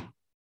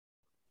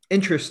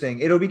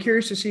 Interesting. It'll be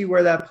curious to see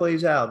where that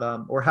plays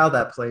out, or how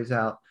that plays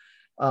out.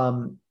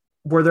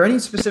 Were there any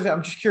specific?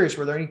 I'm just curious.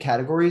 Were there any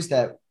categories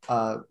that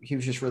he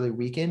was just really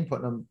weak in,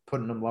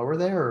 putting him lower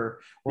there, or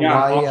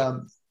yeah,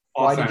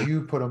 why did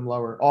you put him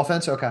lower?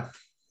 Offense, okay.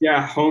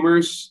 Yeah,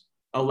 homers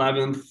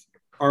 11th,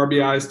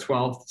 RBIs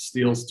 12th,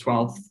 steals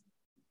 12th,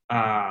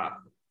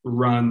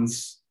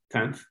 runs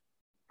 10th.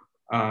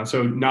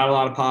 So not a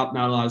lot of pop,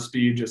 not a lot of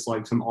speed, just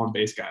like some on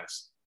base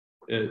guys.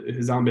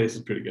 His on base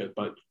is pretty good,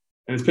 but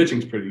and his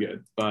pitching's pretty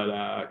good.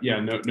 But yeah,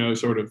 no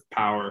sort of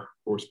power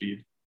or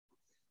speed.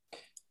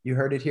 You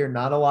heard it here.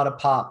 Not a lot of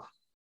pop.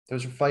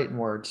 Those are fighting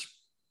words.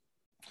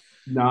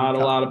 Not a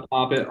lot of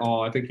pop at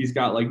all. I think he's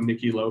got like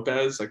Nicky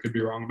Lopez. I could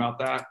be wrong about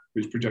that.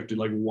 Who's projected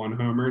like 1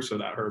 homer, so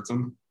that hurts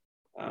him.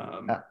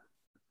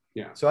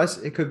 Yeah. So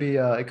it could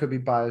be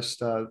biased.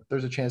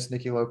 There's a chance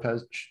Nicky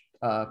Lopez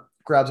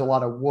grabs a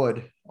lot of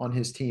wood on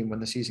his team when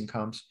the season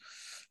comes.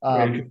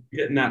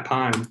 Hitting that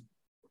pine.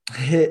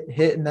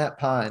 Hitting that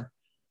pine.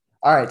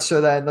 All right, so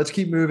then let's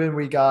keep moving.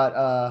 We got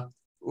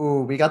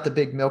the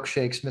big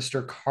milkshakes,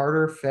 Mr.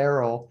 Carter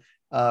Farrell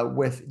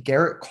with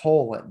Garrett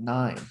Cole at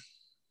 9.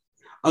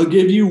 I'll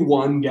give you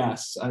one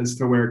guess as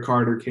to where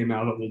Carter came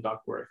out on the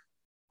Duckworth.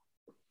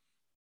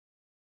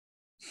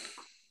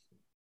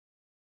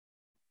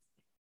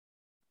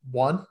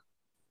 1?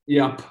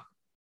 Yep.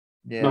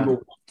 Yeah. Number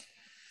 1.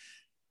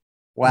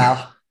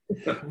 Wow.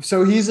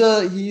 So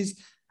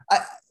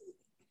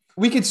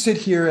we could sit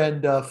here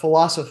and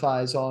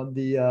philosophize on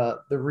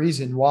the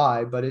reason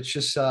why, but it's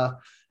just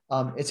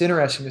it's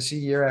interesting to see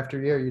year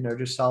after year,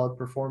 just solid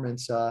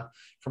performance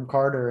from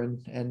Carter,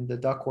 and the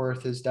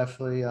Duckworth is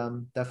definitely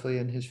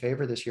in his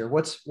favor this year.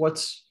 What's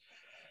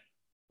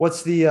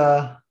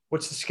the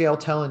scale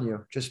telling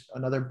you? Just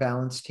another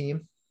balanced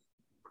team?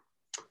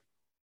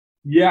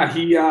 Yeah,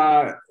 he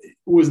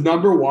was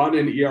number 1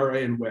 in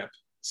ERA and WHIP.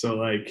 So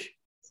like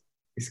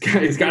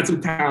he's got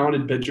some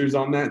talented pitchers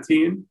on that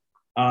team.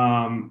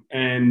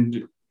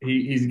 And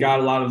he's got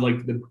a lot of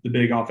like the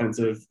big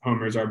offensive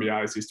homers,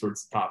 RBIs. He's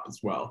towards the top as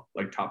well,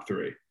 like top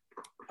 3.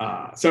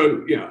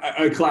 So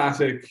a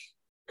classic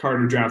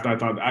Carter draft. I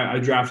thought I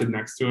drafted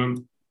next to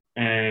him,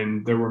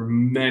 and there were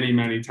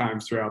many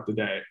times throughout the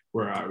day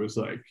where I was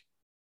like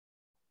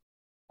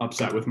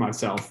upset with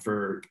myself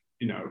for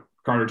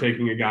Carter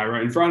taking a guy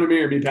right in front of me,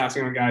 or me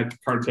passing on a guy,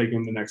 Carter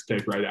taking the next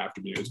pick right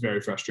after me. It was very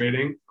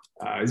frustrating.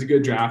 He's a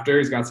good drafter.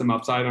 He's got some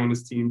upside on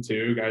his team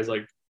too. Guys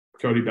like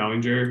Cody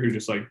Bellinger, who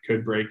just like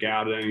could break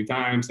out at any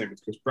time. Same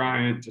with Chris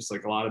Bryant, just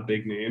like a lot of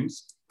big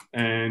names.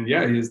 And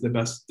yeah, he is the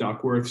best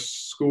Duckworth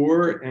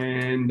score.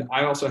 And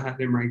I also have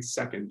him ranked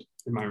 2nd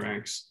in my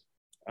ranks.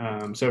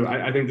 So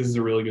I think this is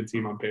a really good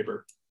team on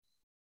paper.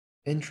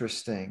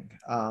 Interesting.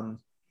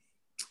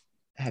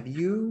 Have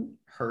you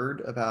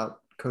heard about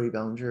Cody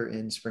Bellinger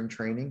in spring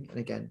training? And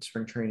again,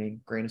 spring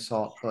training, grain of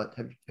salt, but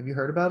have you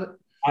heard about it?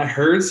 I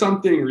heard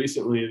something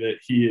recently that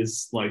he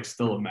is like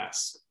still a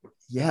mess.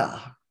 Yeah,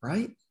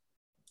 right?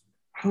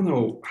 I don't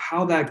know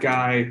how that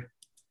guy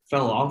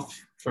fell off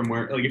from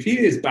where, like, if he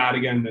is bad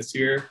again this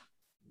year,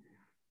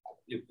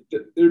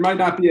 there might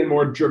not be a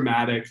more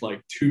dramatic,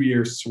 like,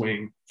 2-year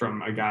swing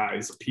from a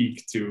guy's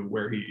peak to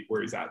where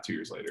he's at 2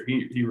 years later.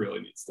 He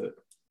really needs to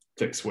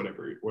fix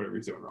whatever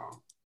he's doing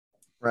wrong.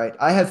 Right.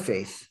 I have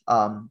faith.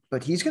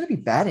 But he's going to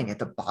be batting at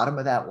the bottom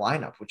of that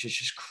lineup, which is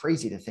just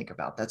crazy to think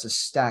about. That's a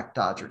stacked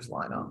Dodgers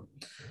lineup.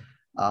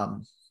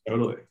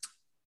 Totally.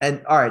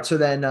 And all right. So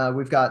then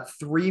we've got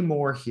 3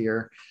 more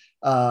here.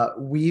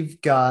 We've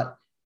got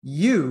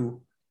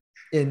you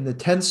in the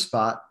 10th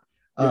spot.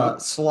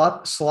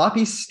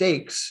 Sloppy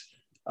Steaks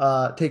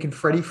taking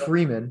Freddie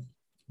Freeman.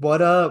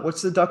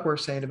 What's the Duckworth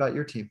saying about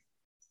your team?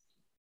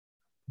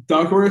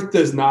 Duckworth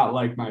does not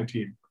like my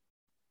team.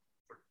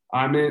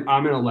 I'm in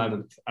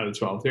 11th out of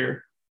 12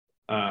 here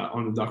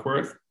on the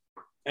Duckworth,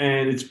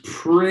 and it's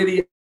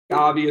pretty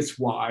obvious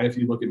why if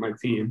you look at my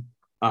team.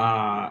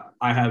 I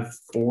have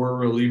 4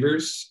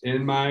 relievers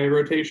in my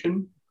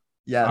rotation.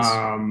 Yes.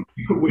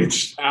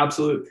 Which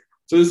absolutely.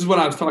 So this is what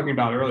I was talking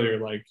about earlier.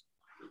 Like,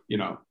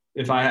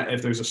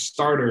 if there's a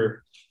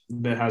starter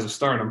that has a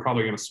start, I'm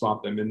probably going to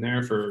swap them in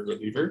there for a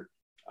reliever.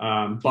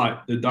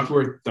 But the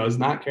Duckworth does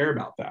not care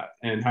about that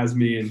and has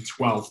me in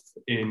 12th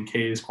in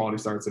K's, quality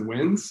starts, and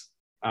wins.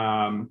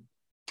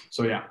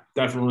 So yeah,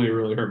 definitely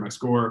really hurt my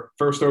score.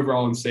 1st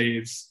overall in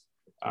saves,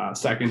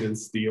 2nd in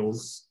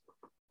steals,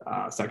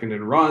 2nd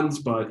in runs,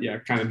 but yeah,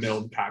 kind of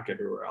middle pack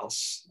everywhere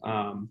else.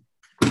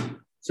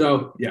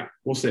 So yeah,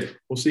 we'll see.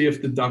 We'll see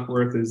if the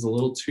Duckworth is a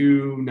little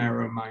too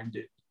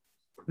narrow-minded.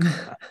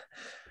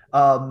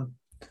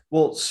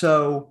 Well,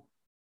 so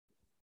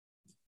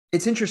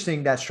it's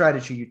interesting that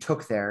strategy you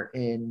took there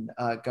in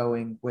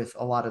going with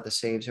a lot of the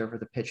saves over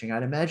the pitching.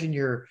 I'd imagine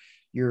your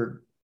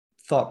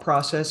thought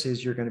process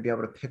is you're going to be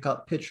able to pick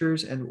up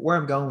pitchers. And where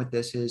I'm going with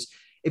this is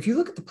if you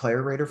look at the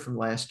player rater from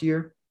last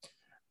year,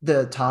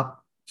 the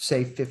top,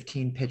 say,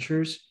 15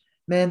 pitchers,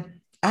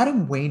 man,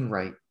 Adam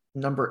Wainwright,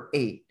 number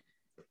 8,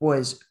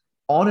 was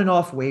on and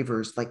off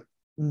waivers like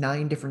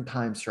 9 different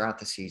times throughout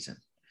the season.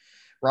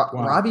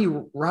 Wow.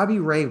 Robbie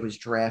Ray was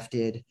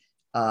drafted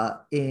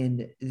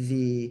in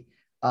the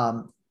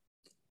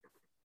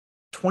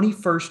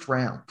 21st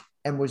round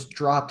and was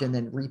dropped and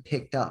then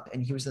re-picked up,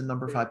 and he was the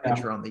number 5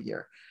 pitcher on the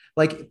year.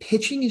 Like,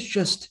 pitching is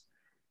just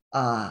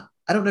I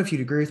don't know if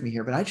you'd agree with me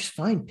here, but I just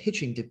find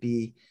pitching to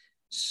be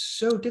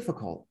so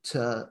difficult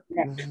to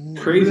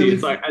crazy. Really...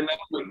 It's like, and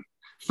then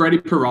Freddie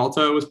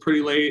Peralta was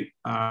pretty late.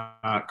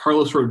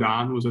 Carlos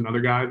Rodon was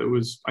another guy that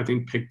was, I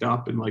think, picked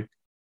up in like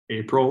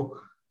April.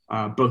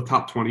 Both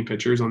top 20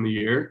 pitchers on the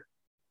year.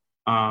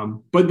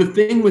 But the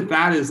thing with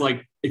that is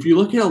like, if you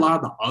look at a lot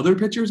of the other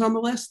pitchers on the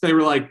list, they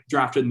were like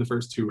drafted in the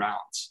first 2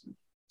 rounds.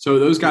 So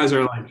those guys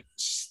are like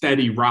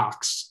steady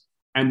rocks.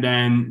 And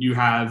then you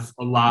have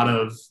a lot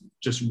of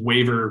just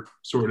waiver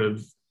sort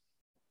of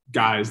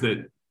guys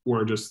that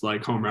were just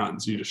like home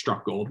runs. You just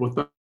struck gold with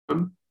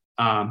them.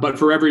 But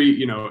for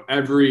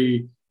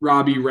every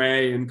Robbie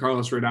Ray and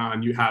Carlos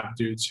Rodon, you have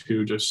dudes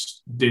who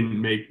just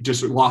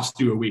just lost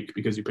you a week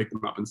because you picked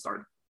them up and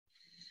started.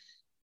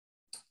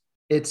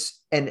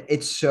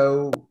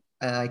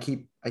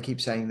 I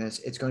keep saying this,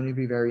 it's going to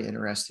be very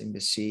interesting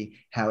to see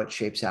how it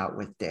shapes out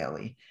with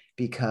Daly,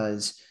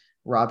 because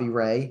Robbie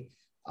Ray,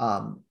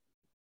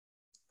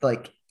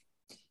 like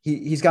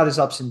he's got his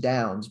ups and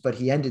downs, but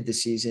he ended the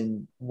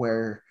season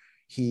where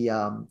he,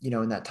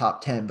 in that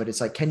top 10, but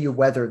it's like, can you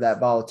weather that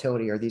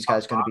volatility? Or are these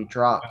guys going to be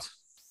dropped?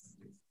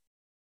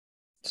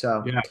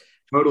 So yeah,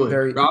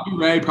 totally. Robbie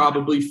Ray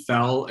probably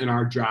fell in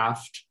our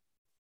draft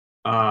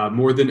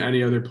more than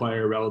any other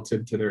player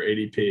relative to their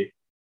ADP.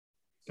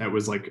 That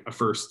was like a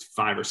first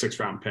 5 or 6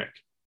 round pick.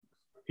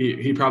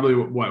 He probably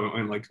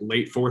went like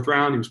late 4th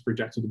round. He was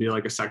projected to be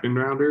like a 2nd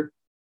rounder.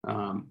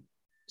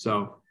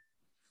 So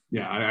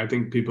yeah, I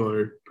think people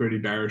are pretty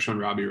bearish on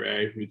Robbie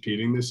Ray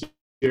repeating this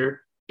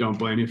year. Don't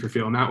blame you for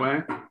feeling that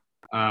way.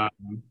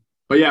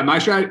 But yeah, my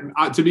strategy,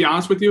 to be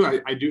honest with you,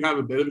 I do have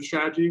a bit of a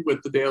strategy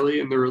with the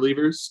daily and the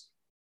relievers,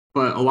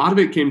 but a lot of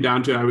it came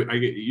down to, I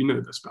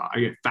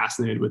get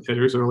fascinated with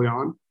hitters early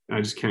on, and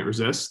I just can't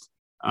resist.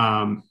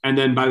 And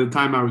then by the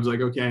time I was like,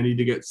 okay, I need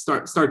to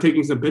start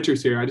taking some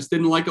pitchers here, I just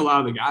didn't like a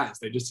lot of the guys.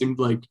 They just seemed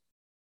like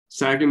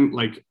second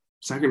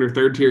or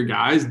third tier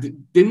guys.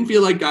 Didn't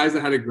feel like guys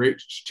that had a great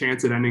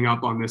chance at ending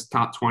up on this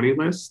top 20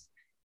 list.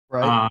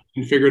 Right.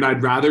 And figured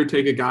I'd rather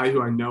take a guy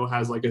who I know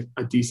has like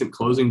a decent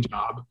closing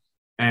job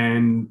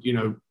and,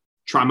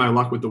 try my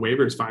luck with the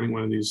waivers, finding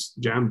one of these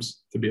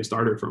gems to be a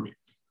starter for me.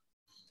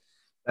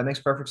 That makes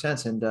perfect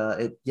sense. And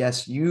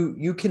yes,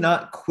 you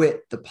cannot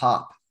quit the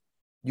pop.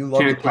 You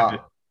love the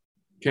pop.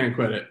 Can't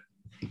quit it.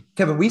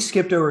 Kevin, we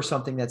skipped over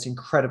something that's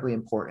incredibly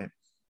important.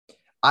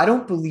 I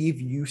don't believe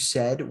you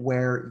said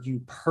where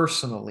you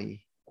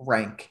personally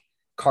rank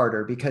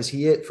Carter, because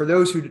for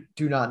those who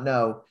do not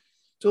know,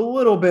 it's a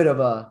little bit of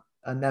a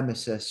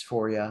nemesis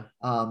for you.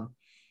 I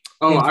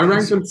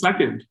ranked him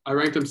second.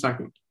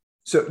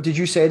 So did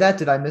you say that?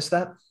 Did I miss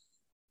that?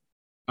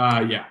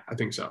 Yeah, I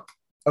think so.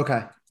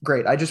 Okay,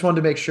 great. I just wanted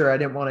to make sure. I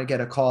didn't want to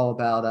get a call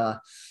about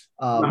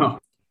No.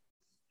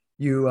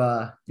 you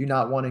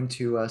not wanting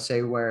to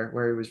say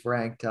where he was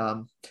ranked.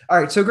 All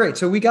right, so great.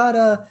 So we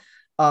got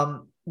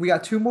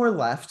 2 more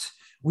left.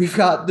 We've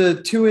got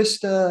the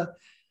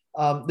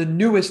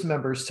newest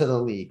members to the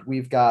league.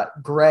 We've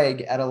got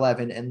Greg at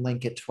 11 and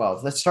Link at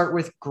 12. Let's start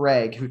with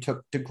Greg, who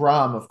took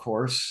DeGrom, of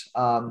course.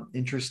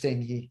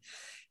 Interesting.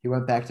 He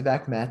went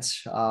back-to-back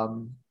Mets.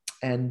 So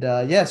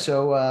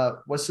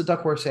what's the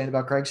Duckworth saying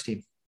about Greg's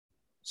team?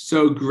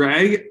 So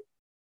Greg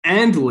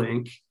and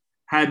Link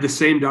had the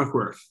same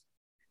Duckworth.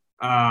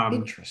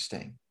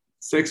 Interesting.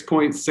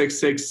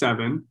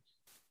 6.667.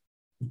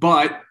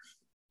 But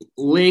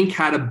Link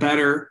had a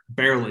better,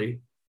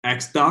 barely,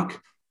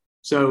 X-Duck.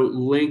 So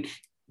Link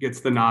gets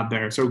the nod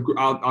there. So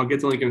I'll get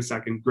to Link in a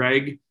second.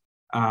 Greg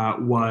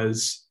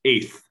was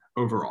 8th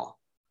overall.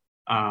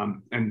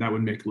 And that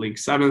would make Link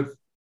 7th.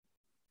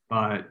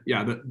 But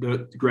yeah,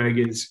 the Greg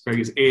is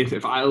 8th.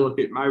 If I look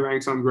at my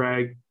ranks on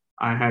Greg,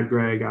 I had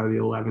Greg out of the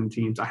 11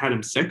 teams. I had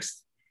him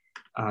 6th.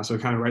 So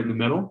kind of right in the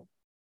middle.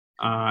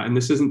 And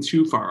this isn't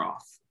too far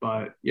off.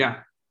 But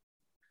yeah,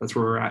 that's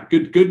where we're at.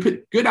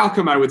 Good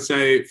outcome, I would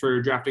say,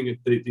 for drafting at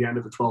the end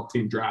of a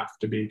 12-team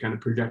draft, to be kind of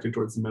projected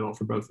towards the middle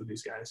for both of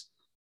these guys.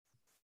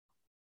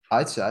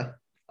 I'd say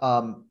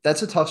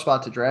that's a tough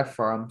spot to draft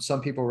from.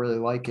 Some people really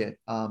like it.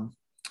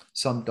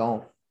 Some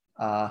don't.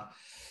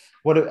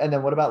 What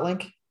about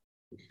Link?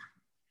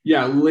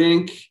 Yeah,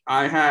 Link.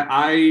 I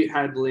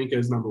had Link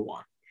as number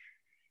 1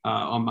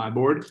 on my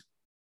board,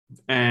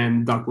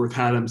 and Duckworth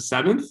had him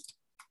 7th.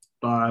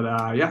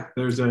 But yeah,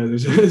 there's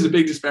a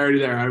big disparity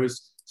there. I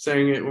was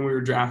saying it when we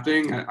were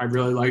drafting. I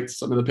really liked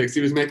some of the picks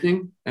he was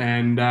making,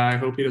 and I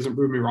hope he doesn't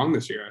prove me wrong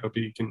this year. I hope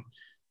he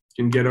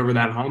can get over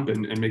that hump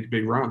and make a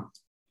big run.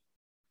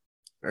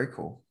 Very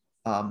cool.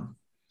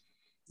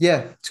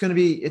 Yeah, it's gonna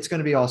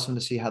be awesome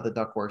to see how the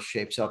Duckworth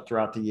shapes up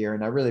throughout the year,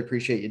 and I really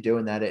appreciate you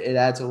doing that. It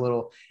adds a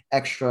little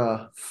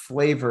extra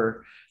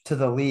flavor to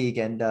the league,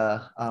 and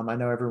I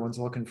know everyone's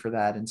looking for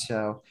that, and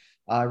so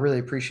I really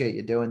appreciate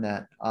you doing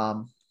that.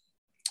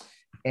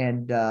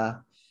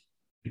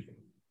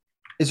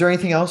 Is there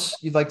anything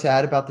else you'd like to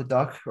add about the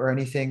Duck, or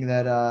anything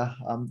that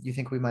you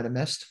think we might have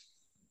missed?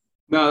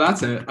 No,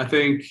 that's it. I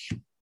think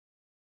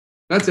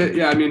that's it.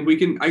 Yeah, I mean, we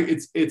can.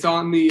 It's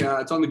on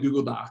the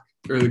Google Doc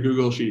or the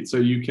Google Sheet, so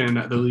you can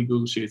the league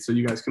Google Sheet, so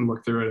you guys can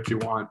look through it if you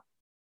want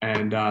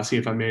and see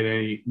if I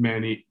made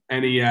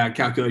any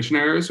calculation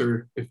errors,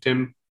 or if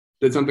Tim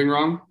did something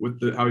wrong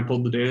with how he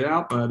pulled the data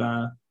out.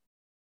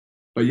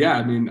 But yeah,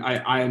 I mean,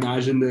 I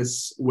imagine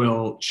this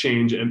will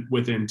change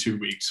within 2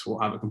 weeks. We'll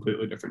have a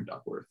completely different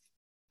Duckworth.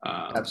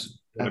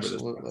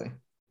 Absolutely.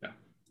 Yeah.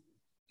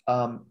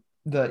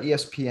 the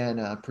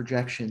ESPN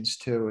projections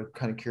too.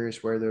 Kind of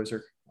curious where those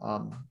are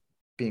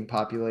being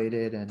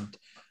populated, and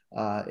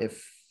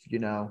if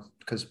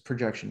because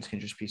projections can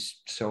just be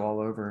so all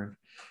over.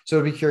 So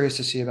I'd be curious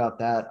to see about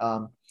that.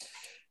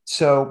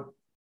 So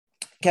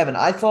Kevin,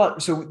 I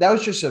thought so. That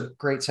was just a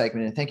great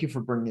segment, and thank you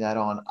for bringing that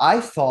on. I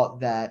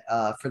thought that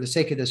for the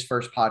sake of this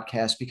first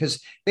podcast,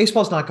 because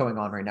baseball's not going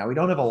on right now, we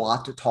don't have a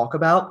lot to talk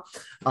about.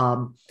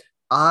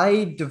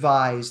 I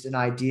devised an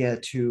idea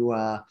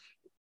to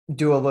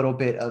do a little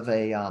bit of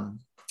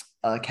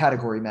a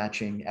category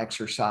matching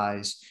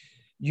exercise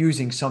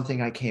using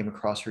something I came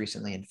across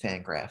recently in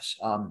Fangraphs.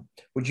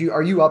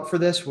 Are you up for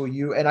this? Will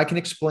you? And I can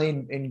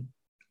explain.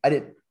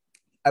 I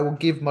will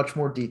give much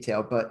more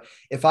detail, but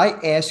if I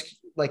ask,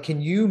 like,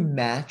 can you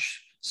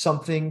match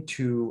something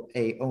to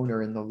a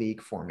owner in the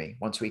league for me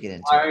once we get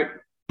into it?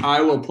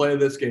 I will play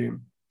this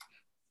game.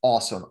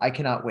 Awesome. I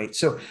cannot wait.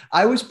 So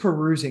I was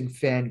perusing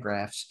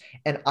Fangraphs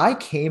and I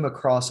came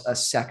across a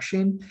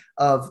section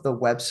of the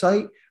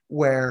website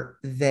where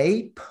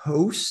they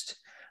post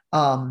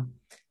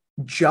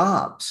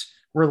jobs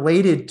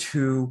related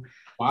to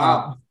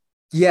Wow.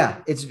 yeah,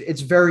 it's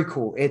very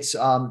cool. It's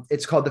called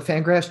the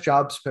Fangraphs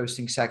jobs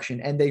posting section,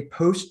 and they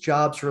post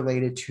jobs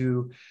related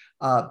to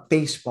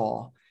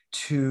baseball,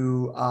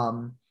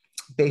 to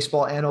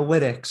baseball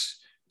analytics,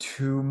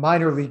 to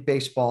minor league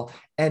baseball.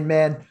 And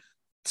man,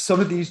 some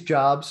of these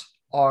jobs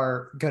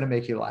are gonna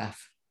make you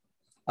laugh.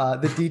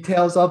 The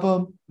details of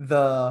them,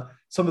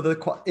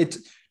 it's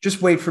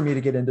just wait for me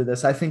to get into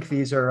this. I think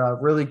these are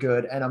really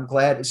good, and I'm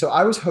glad. So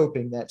I was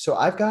hoping that. So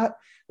I've got.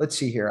 Let's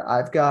see here.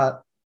 I've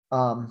got.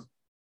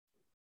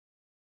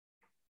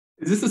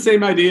 Is this the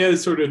same idea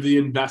as sort of the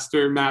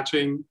investor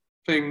matching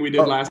thing we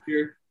did last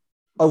year?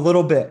 A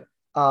little bit.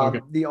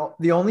 Okay.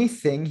 The only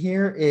thing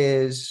here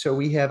is, so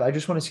we have, I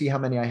just want to see how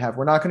many I have.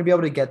 We're not going to be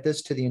able to get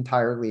this to the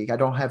entire league. I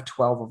don't have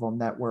 12 of them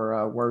that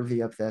were worthy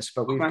of this,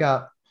 but we've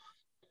got,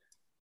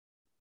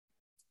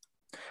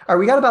 all right,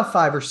 we got about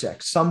 5 or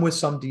 6, some with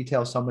some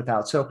detail, some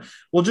without. So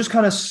we'll just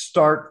kind of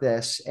start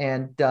this.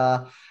 And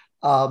the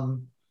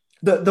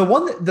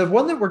one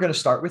that we're going to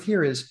start with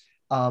here is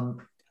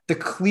the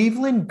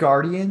Cleveland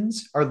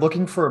Guardians are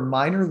looking for a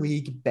minor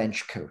league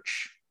bench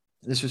coach.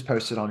 This was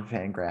posted on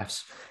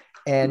Fangraphs.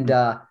 And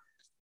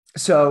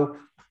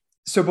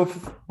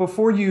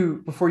before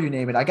you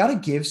name it, I got to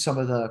give some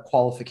of the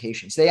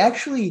qualifications. They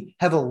actually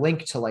have a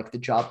link to like the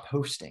job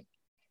posting,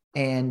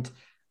 and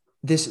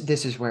this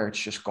is where it's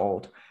just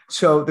gold.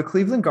 So the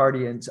Cleveland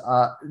Guardians,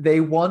 they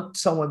want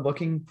someone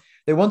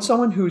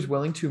who's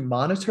willing to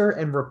monitor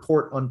and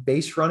report on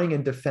base running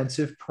and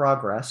defensive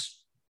progress.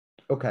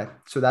 Okay,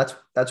 so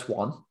that's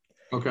one.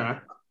 Okay.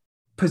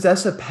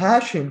 Possess a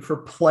passion for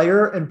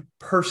player and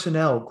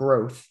personnel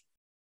growth.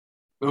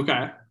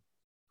 Okay.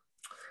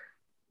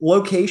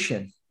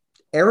 Location,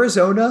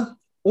 Arizona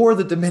or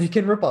the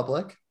Dominican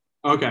Republic.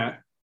 Okay.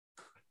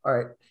 All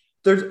right.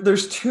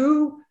 There's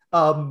 2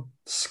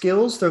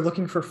 skills they're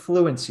looking for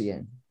fluency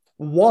in.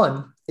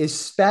 One is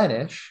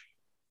Spanish.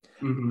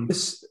 Mm-hmm.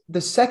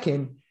 The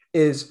second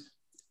is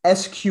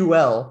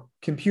SQL,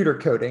 computer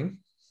coding.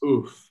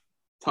 Oof.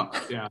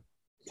 Tough. Yeah.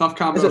 Tough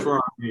combo for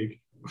our league.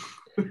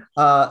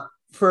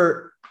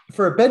 For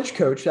a bench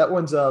coach, that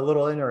one's a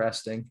little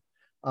interesting.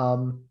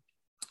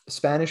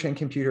 Spanish and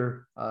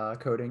computer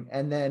coding.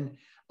 And then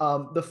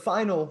the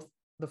final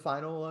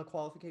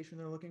qualification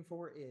they're looking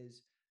for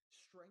is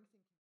strength